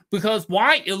 Because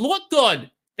why? It looked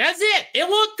good. That's it. It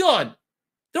looked good.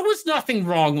 There was nothing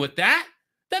wrong with that.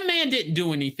 That man didn't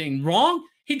do anything wrong.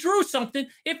 He drew something.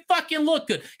 It fucking looked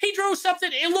good. He drew something.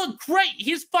 It looked great.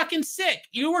 He's fucking sick.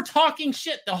 You were talking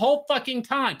shit the whole fucking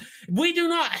time. We do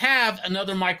not have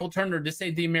another Michael Turner to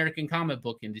save the American comic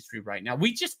book industry right now.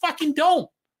 We just fucking don't.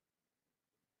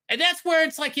 And that's where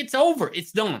it's like, it's over.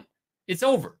 It's done. It's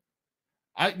over.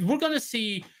 We're going to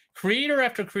see creator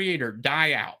after creator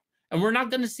die out. And we're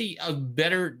not going to see a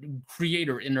better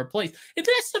creator in their place. And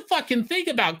that's the fucking thing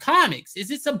about comics,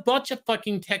 is it's a bunch of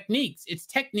fucking techniques. It's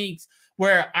techniques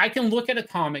where I can look at a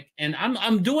comic, and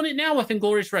I'm doing it now with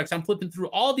Inglorious Rex. I'm flipping through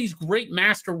all these great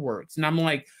masterworks, and I'm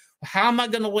like, how am I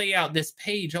going to lay out this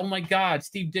page? Oh my God,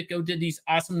 Steve Ditko did these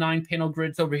awesome 9-panel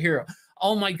grids over here.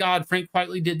 Oh my God, Frank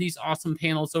Whiteley did these awesome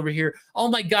panels over here. Oh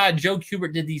my God, Joe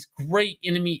Kubert did these great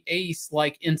Enemy Ace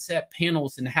like inset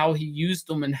panels, and how he used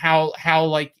them, and how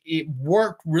like it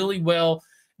worked really well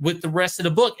with the rest of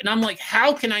the book. And I'm like,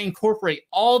 how can I incorporate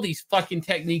all these fucking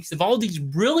techniques of all these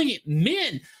brilliant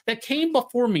men that came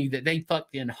before me, that they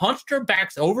fucking hunched their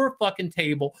backs over a fucking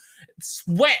table,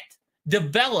 sweat,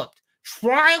 developed,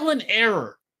 trial and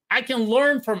error. I can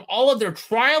learn from all of their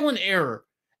trial and error,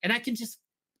 and I can just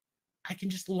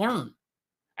learn.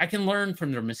 I can learn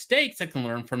from their mistakes. I can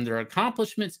learn from their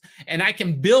accomplishments, and I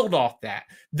can build off that.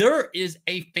 There is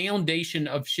a foundation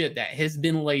of shit that has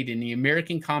been laid in the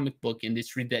American comic book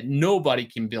industry that nobody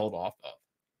can build off of.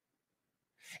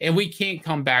 And we can't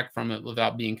come back from it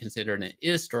without being considered an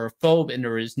ist or a phobe. And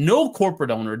there is no corporate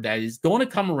owner that is going to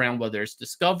come around, whether it's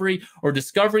Discovery or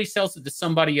Discovery sells it to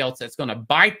somebody else, that's going to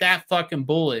bite that fucking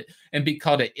bullet and be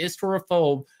called an ist or a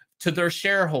phobe to their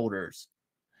shareholders.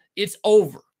 It's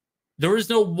over. There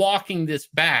is no walking this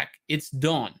back. It's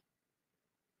done.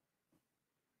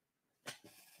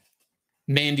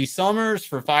 Mandy Summers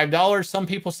for $5. Some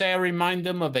people say I remind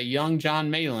them of a young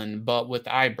John Malin, but with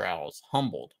eyebrows,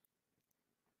 humbled.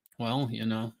 Well, you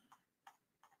know,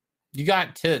 you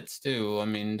got tits too. I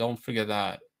mean, don't forget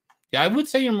that. Yeah, I would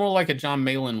say you're more like a John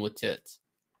Malin with tits.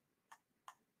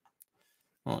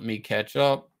 Let me catch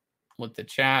up with the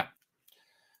chat.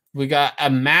 We got a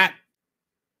Matt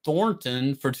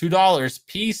Thornton for $2.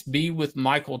 Peace be with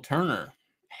Michael Turner.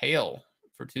 Hail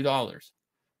for $2.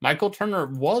 Michael Turner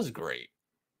was great.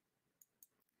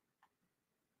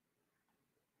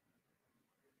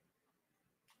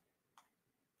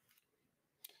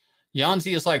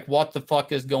 Yanzi is like, what the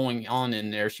fuck is going on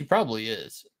in there? She probably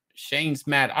is. Shane's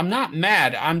mad. I'm not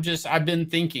mad. I've been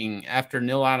thinking after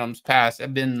Neil Adams passed.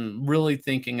 I've been really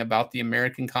thinking about the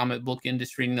American comic book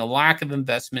industry and the lack of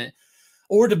investment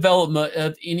or development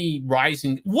of any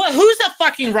rising. Who's a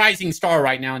fucking rising star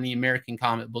right now in the American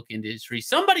comic book industry?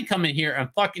 Somebody come in here and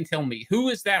fucking tell me, who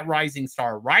is that rising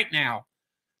star right now?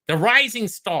 The rising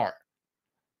star.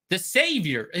 The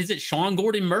savior. Is it Sean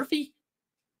Gordon Murphy?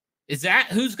 Is that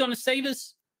who's going to save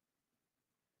us?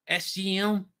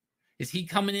 SGM? Is he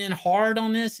coming in hard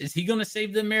on this? Is he going to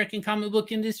save the American comic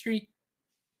book industry?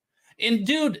 And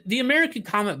dude, the American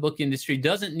comic book industry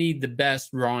doesn't need the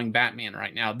best drawing Batman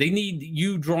right now. They need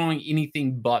you drawing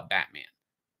anything but Batman.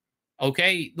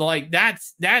 Okay? Like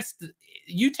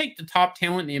you take the top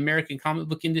talent in the American comic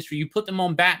book industry, you put them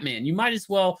on Batman. You might as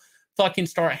well fucking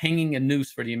start hanging a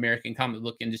noose for the American comic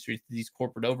book industry to these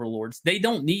corporate overlords. They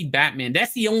don't need Batman.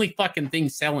 That's the only fucking thing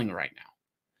selling right now.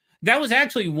 That was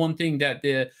actually one thing that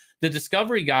the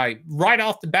Discovery guy right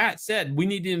off the bat said, we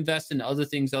need to invest in other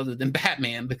things other than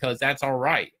Batman because that's all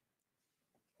right.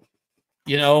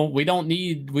 You know, we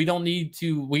need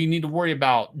to worry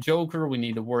about Joker. We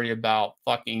need to worry about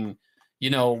fucking,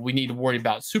 you know, we need to worry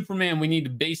about Superman. We need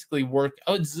to basically work.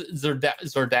 Oh,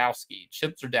 Zardowski,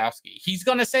 Chip Zardowski. He's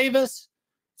going to save us.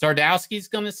 Zardowski's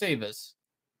going to save us.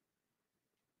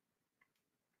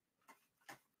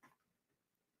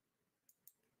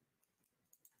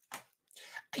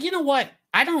 You know what?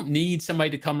 I don't need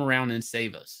somebody to come around and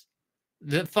save us.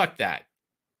 Fuck that.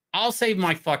 I'll save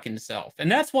my fucking self.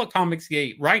 And that's what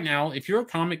Comicsgate right now, if you're a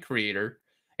comic creator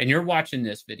and you're watching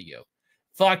this video,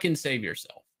 fucking save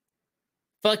yourself.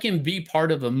 Fucking be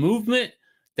part of a movement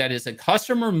that is a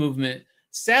customer movement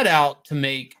set out to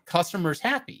make customers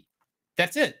happy.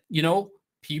 That's it. You know,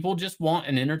 people just want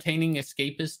an entertaining,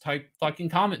 escapist type fucking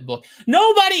comic book.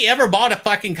 Nobody ever bought a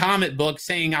fucking comic book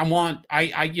saying, I wanted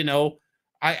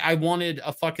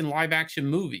a fucking live action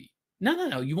movie.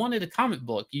 No. You wanted a comic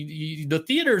book. The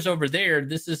theater's over there.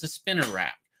 This is a spinner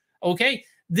rack. Okay.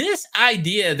 This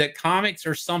idea that comics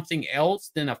are something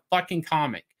else than a fucking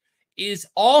comic is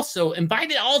also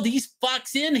invited all these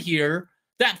fucks in here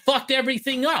that fucked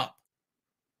everything up.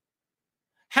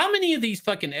 How many of these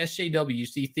fucking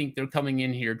SJWs do you think they're coming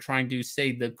in here trying to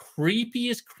say the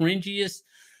creepiest, cringiest,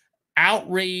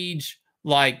 outrage,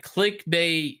 like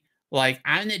clickbait, like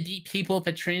I'm the deep people of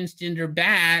a transgender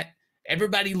bat.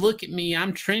 Everybody look at me.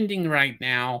 I'm trending right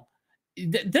now.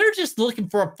 They're just looking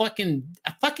for a fucking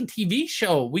TV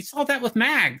show. We saw that with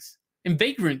Mags and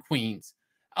Vagrant Queens.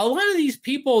 A lot of these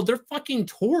people, they're fucking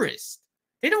tourists.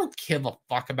 They don't give a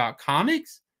fuck about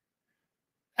comics.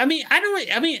 I mean,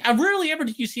 I rarely ever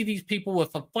do you see these people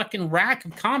with a fucking rack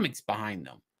of comics behind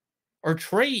them or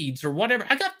trades or whatever.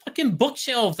 I got fucking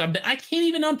bookshelves. I can't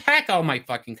even unpack all my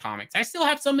fucking comics. I still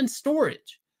have some in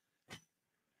storage.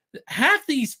 Half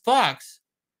these fucks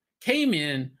came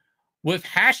in with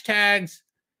hashtags,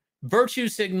 virtue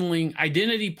signaling,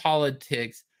 identity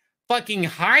politics, fucking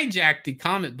hijacked the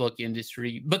comic book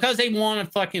industry because they want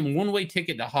a fucking one-way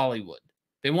ticket to Hollywood.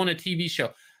 They want a TV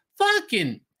show.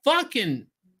 Fucking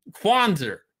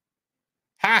Kwanzaa.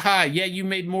 Haha, yeah, you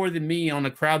made more than me on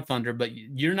a crowdfunder, but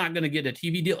you're not going to get a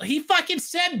TV deal. He fucking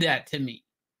said that to me.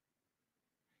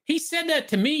 He said that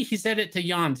to me. He said it to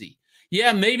Yanzi.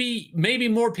 Yeah, maybe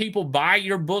more people buy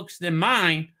your books than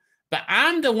mine, but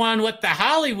I'm the one with the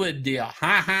Hollywood deal.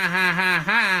 Ha, ha, ha, ha,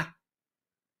 ha.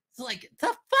 It's like, the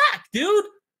fuck, dude?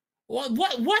 What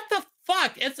the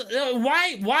fuck? It's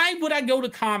why would I go to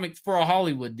comics for a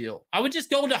Hollywood deal? I would just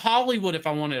go to Hollywood if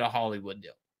I wanted a Hollywood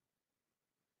deal.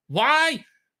 Why?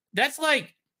 That's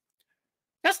like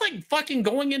fucking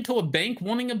going into a bank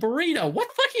wanting a burrito. What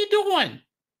the fuck are you doing?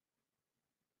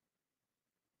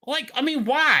 Like, I mean,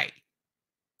 why?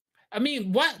 I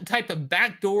mean, what type of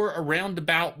backdoor or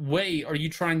roundabout way are you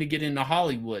trying to get into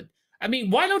Hollywood? I mean,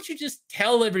 why don't you just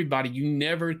tell everybody you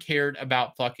never cared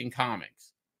about fucking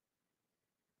comics?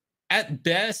 At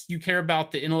best, you care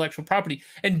about the intellectual property.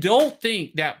 And don't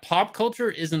think that pop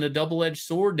culture isn't a double-edged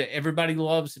sword that everybody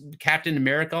loves Captain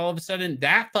America all of a sudden.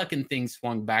 That fucking thing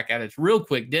swung back at us real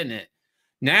quick, didn't it?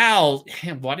 Now,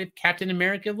 what if Captain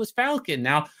America was Falcon?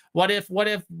 Now, what if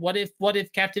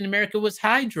Captain America was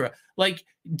Hydra? Like,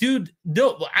 dude,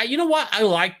 you know what I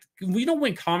liked? We know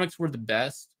when comics were the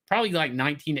best? Probably like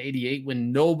 1988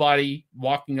 when nobody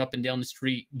walking up and down the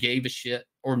street gave a shit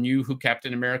or knew who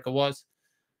Captain America was.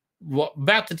 Well,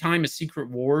 about the time of Secret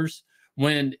Wars,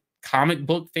 when comic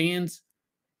book fans,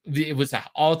 it was an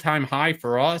all-time high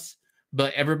for us,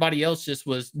 but everybody else just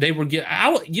was, they were getting,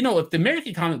 you know, if the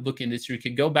American comic book industry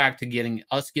could go back to getting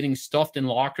stuffed in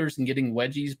lockers and getting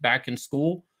wedgies back in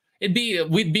school,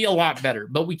 we'd be a lot better,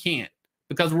 but we can't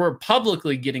because we're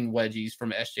publicly getting wedgies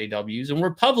from SJWs and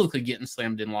we're publicly getting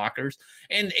slammed in lockers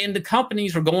and the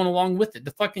companies are going along with it.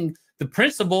 The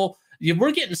principal,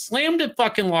 we're getting slammed in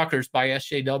fucking lockers by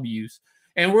SJWs.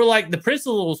 And we're like, the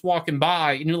principal was walking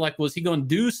by and you're like, was he going to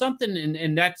do something?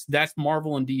 And that's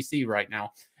Marvel and DC right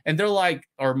now. And they're like,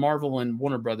 or Marvel and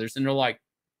Warner Brothers. And they're like,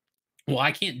 well,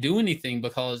 I can't do anything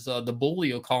because the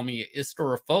bully will call me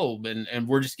hysterophobe. And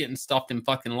we're just getting stuffed in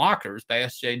fucking lockers by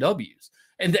SJWs.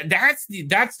 And that's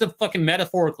the fucking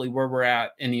metaphorically where we're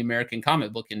at in the American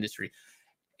comic book industry.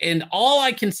 And all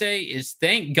I can say is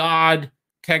thank God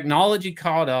technology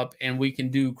caught up and we can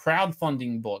do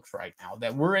crowdfunding books right now,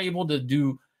 that we're able to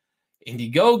do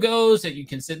Indiegogos, that you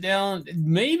can sit down.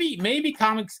 Maybe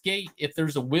Comicsgate, if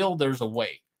there's a will, there's a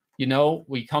way. You know,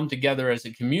 we come together as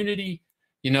a community.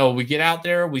 You know, we get out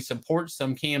there, we support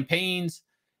some campaigns.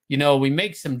 You know, we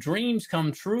make some dreams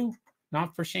come true.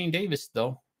 Not for Shane Davis,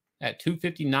 though. At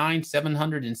 259,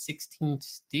 716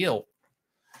 steel.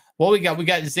 Well, we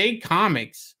got Zaid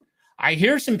Comics. I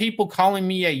hear some people calling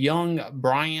me a young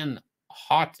Brian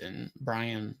Houghton.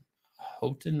 Brian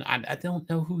Houghton? I don't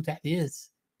know who that is.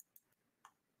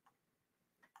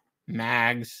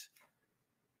 Mags.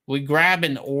 We grab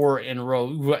an or in a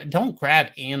row. Don't grab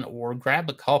an or. Grab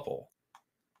a couple.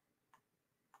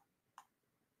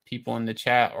 People in the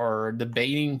chat are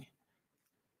debating.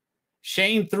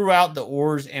 Shane threw out the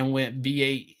oars and went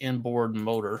V8 inboard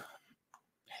motor.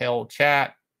 Hell,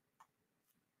 chat.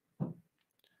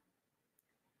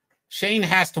 Shane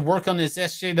has to work on his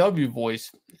SJW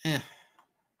voice.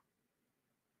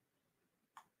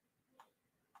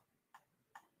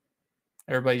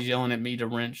 Everybody's yelling at me to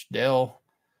wrench Dale.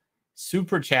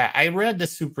 Super chat. I read the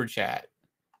super chat.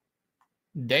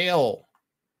 Dale.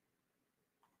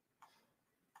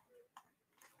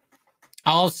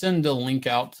 I'll send a link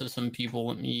out to some people.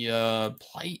 Let me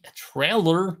play a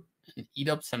trailer and eat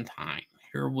up some time.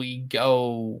 Here we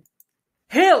go.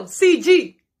 Hail,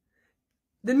 CG!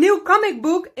 The new comic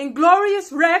book,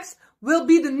 Inglorious Rex, will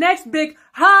be the next big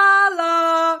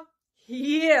holla!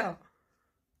 Yeah!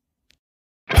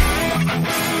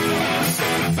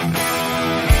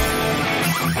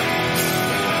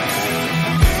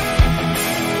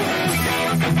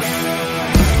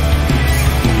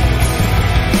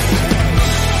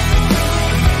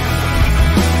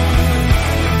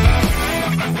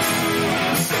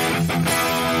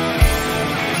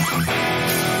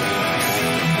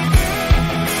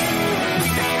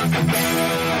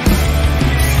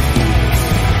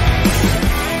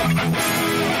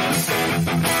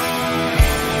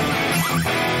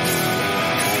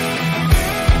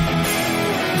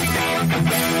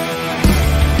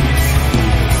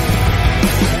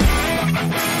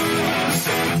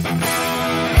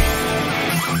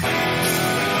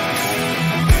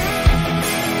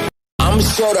 I'ma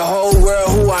show the whole world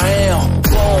who I am.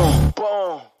 Boom,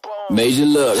 boom, boom. Major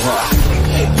look, huh?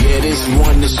 Yeah, this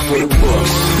one is for the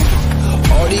books.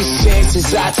 All these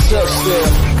chances I took still,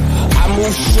 I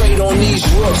move straight on these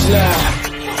rooks now.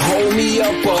 Hold me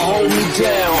up or hold me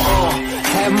down,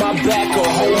 have my back or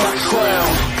hold my crown.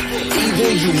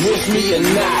 Either you with me or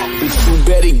not, but you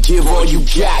better give all you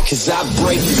got, cause I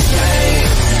break the game.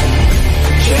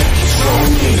 Can't control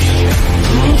me.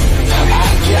 I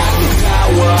got the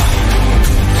power,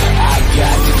 I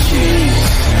got the keys,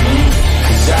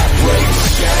 cause I break the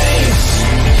chains.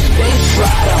 They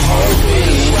try to hold me,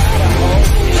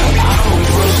 I'ma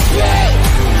push back.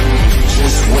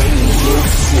 Just wait and you'll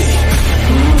see.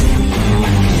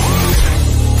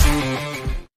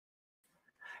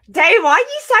 Dave, why are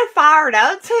you so fired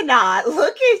up tonight?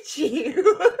 Look at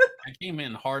you. I came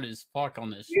in hard as fuck on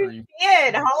this You stream.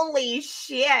 did. Holy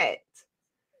shit.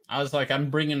 I was like, I'm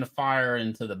bringing the fire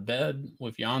into the bed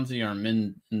with Yanzi, or I'm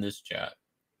in this chat.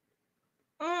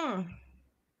 Well,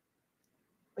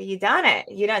 you done it.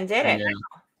 You done did it. Yeah.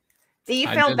 Do you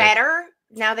I feel did it. better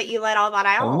now that you let all that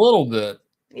out? A little bit.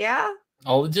 Yeah.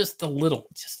 Oh, just a little.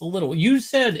 Just a little. You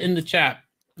said in the chat,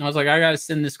 I was like, I got to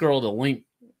send this girl the link.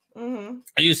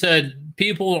 You said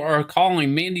people are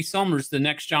calling Mandy Summers the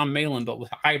next John Malin, but with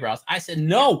eyebrows. I said,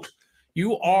 no,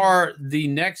 you are the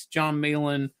next John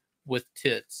Malin with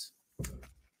tits.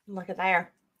 Look at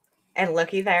there. And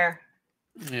looky there.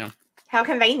 Yeah. How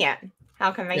convenient.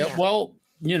 How convenient. Yeah, well,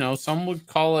 you know, some would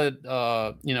call it,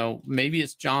 you know, maybe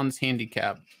it's John's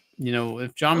handicap. You know,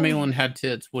 if John Malin had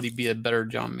tits, would he be a better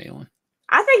John Malin?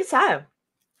 I think so.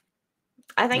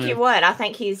 I think Yeah. he would. I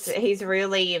think he's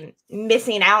really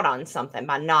missing out on something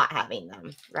by not having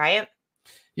them, right?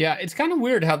 Yeah, it's kind of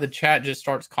weird how the chat just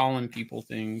starts calling people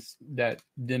things that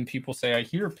then people say, I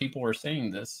hear people are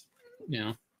saying this. You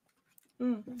know.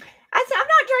 I'm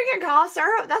not drinking cough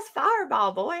syrup. That's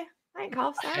Fireball, boy. I ain't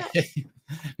cough syrup.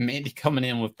 Mandy coming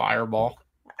in with Fireball.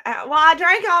 Well, I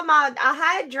drank I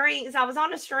had drinks. I was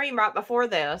on a stream right before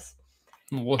this.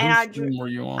 Well, And whose stream were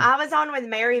you on? I was on with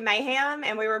Mary Mayhem,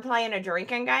 and we were playing a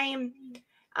drinking game.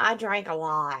 I drank a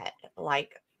lot,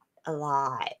 like a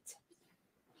lot.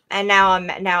 And now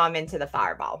I'm into the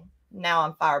Fireball. Now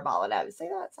I'm fireballing up. See,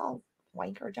 that's all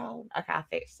wanker job. Okay, I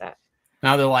fixed it.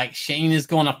 Now they're like, Shane is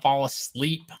going to fall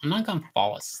asleep. I'm not going to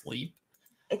fall asleep.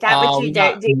 Is that what you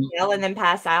got- do? Do you yell and then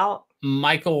pass out?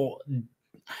 Michael,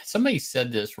 somebody said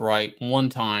this right one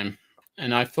time,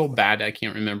 and I feel bad. I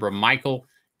can't remember. Michael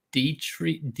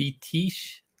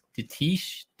Detish.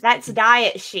 That's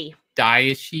diet she.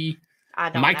 Dayashi. I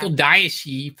don't Michael know.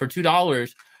 Dayashi for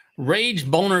 $2. Rage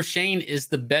Boner Shane is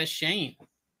the best Shane.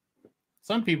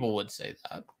 Some people would say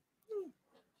that.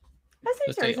 That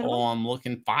They seems say, reasonable. "Oh, I'm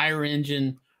looking fire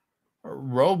engine,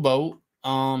 rowboat."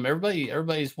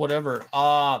 Everybody's whatever.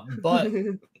 But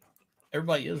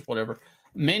everybody is whatever.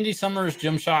 Mandy Summers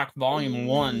Gymshock Volume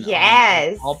 1.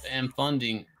 Yes. Help and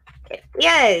funding. It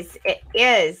is. It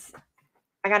is.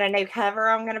 I got a new cover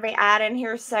I'm going to be adding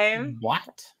here soon.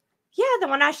 What? Yeah, the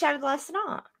one I showed last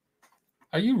night.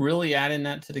 Are you really adding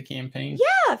that to the campaign?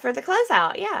 Yeah, for the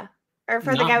closeout. Yeah. Or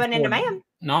for the Not going into before- man.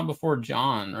 Not before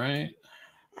John, right?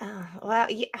 Well,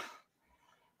 yeah.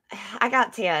 I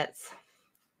got tits.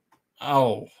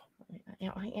 Oh.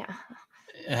 Yeah.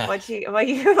 Yeah. What you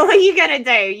gonna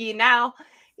do? You know.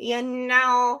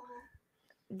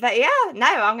 But yeah, no,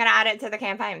 I'm gonna add it to the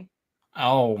campaign.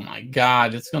 Oh my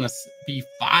God, it's gonna be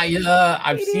fire!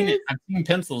 I've It seen it. is. I've seen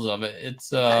pencils of it.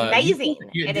 It's Amazing.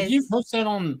 Did you post that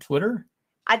on Twitter?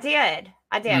 I did.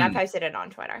 I Hmm. posted it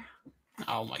on Twitter.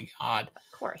 Oh my God.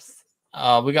 Of course.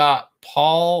 We got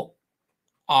Paul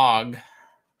Og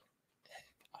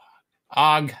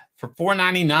for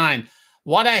 $4.99.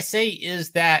 What I say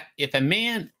is that if a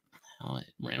man, it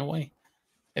ran away.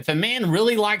 If a man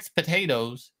really likes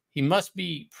potatoes, he must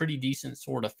be pretty decent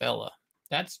sort of fella.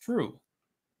 That's true.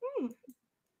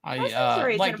 That seems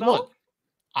Like, reasonable. look,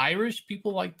 Irish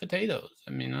people like potatoes.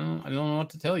 I mean, I don't know what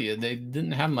to tell you. They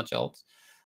didn't have much else.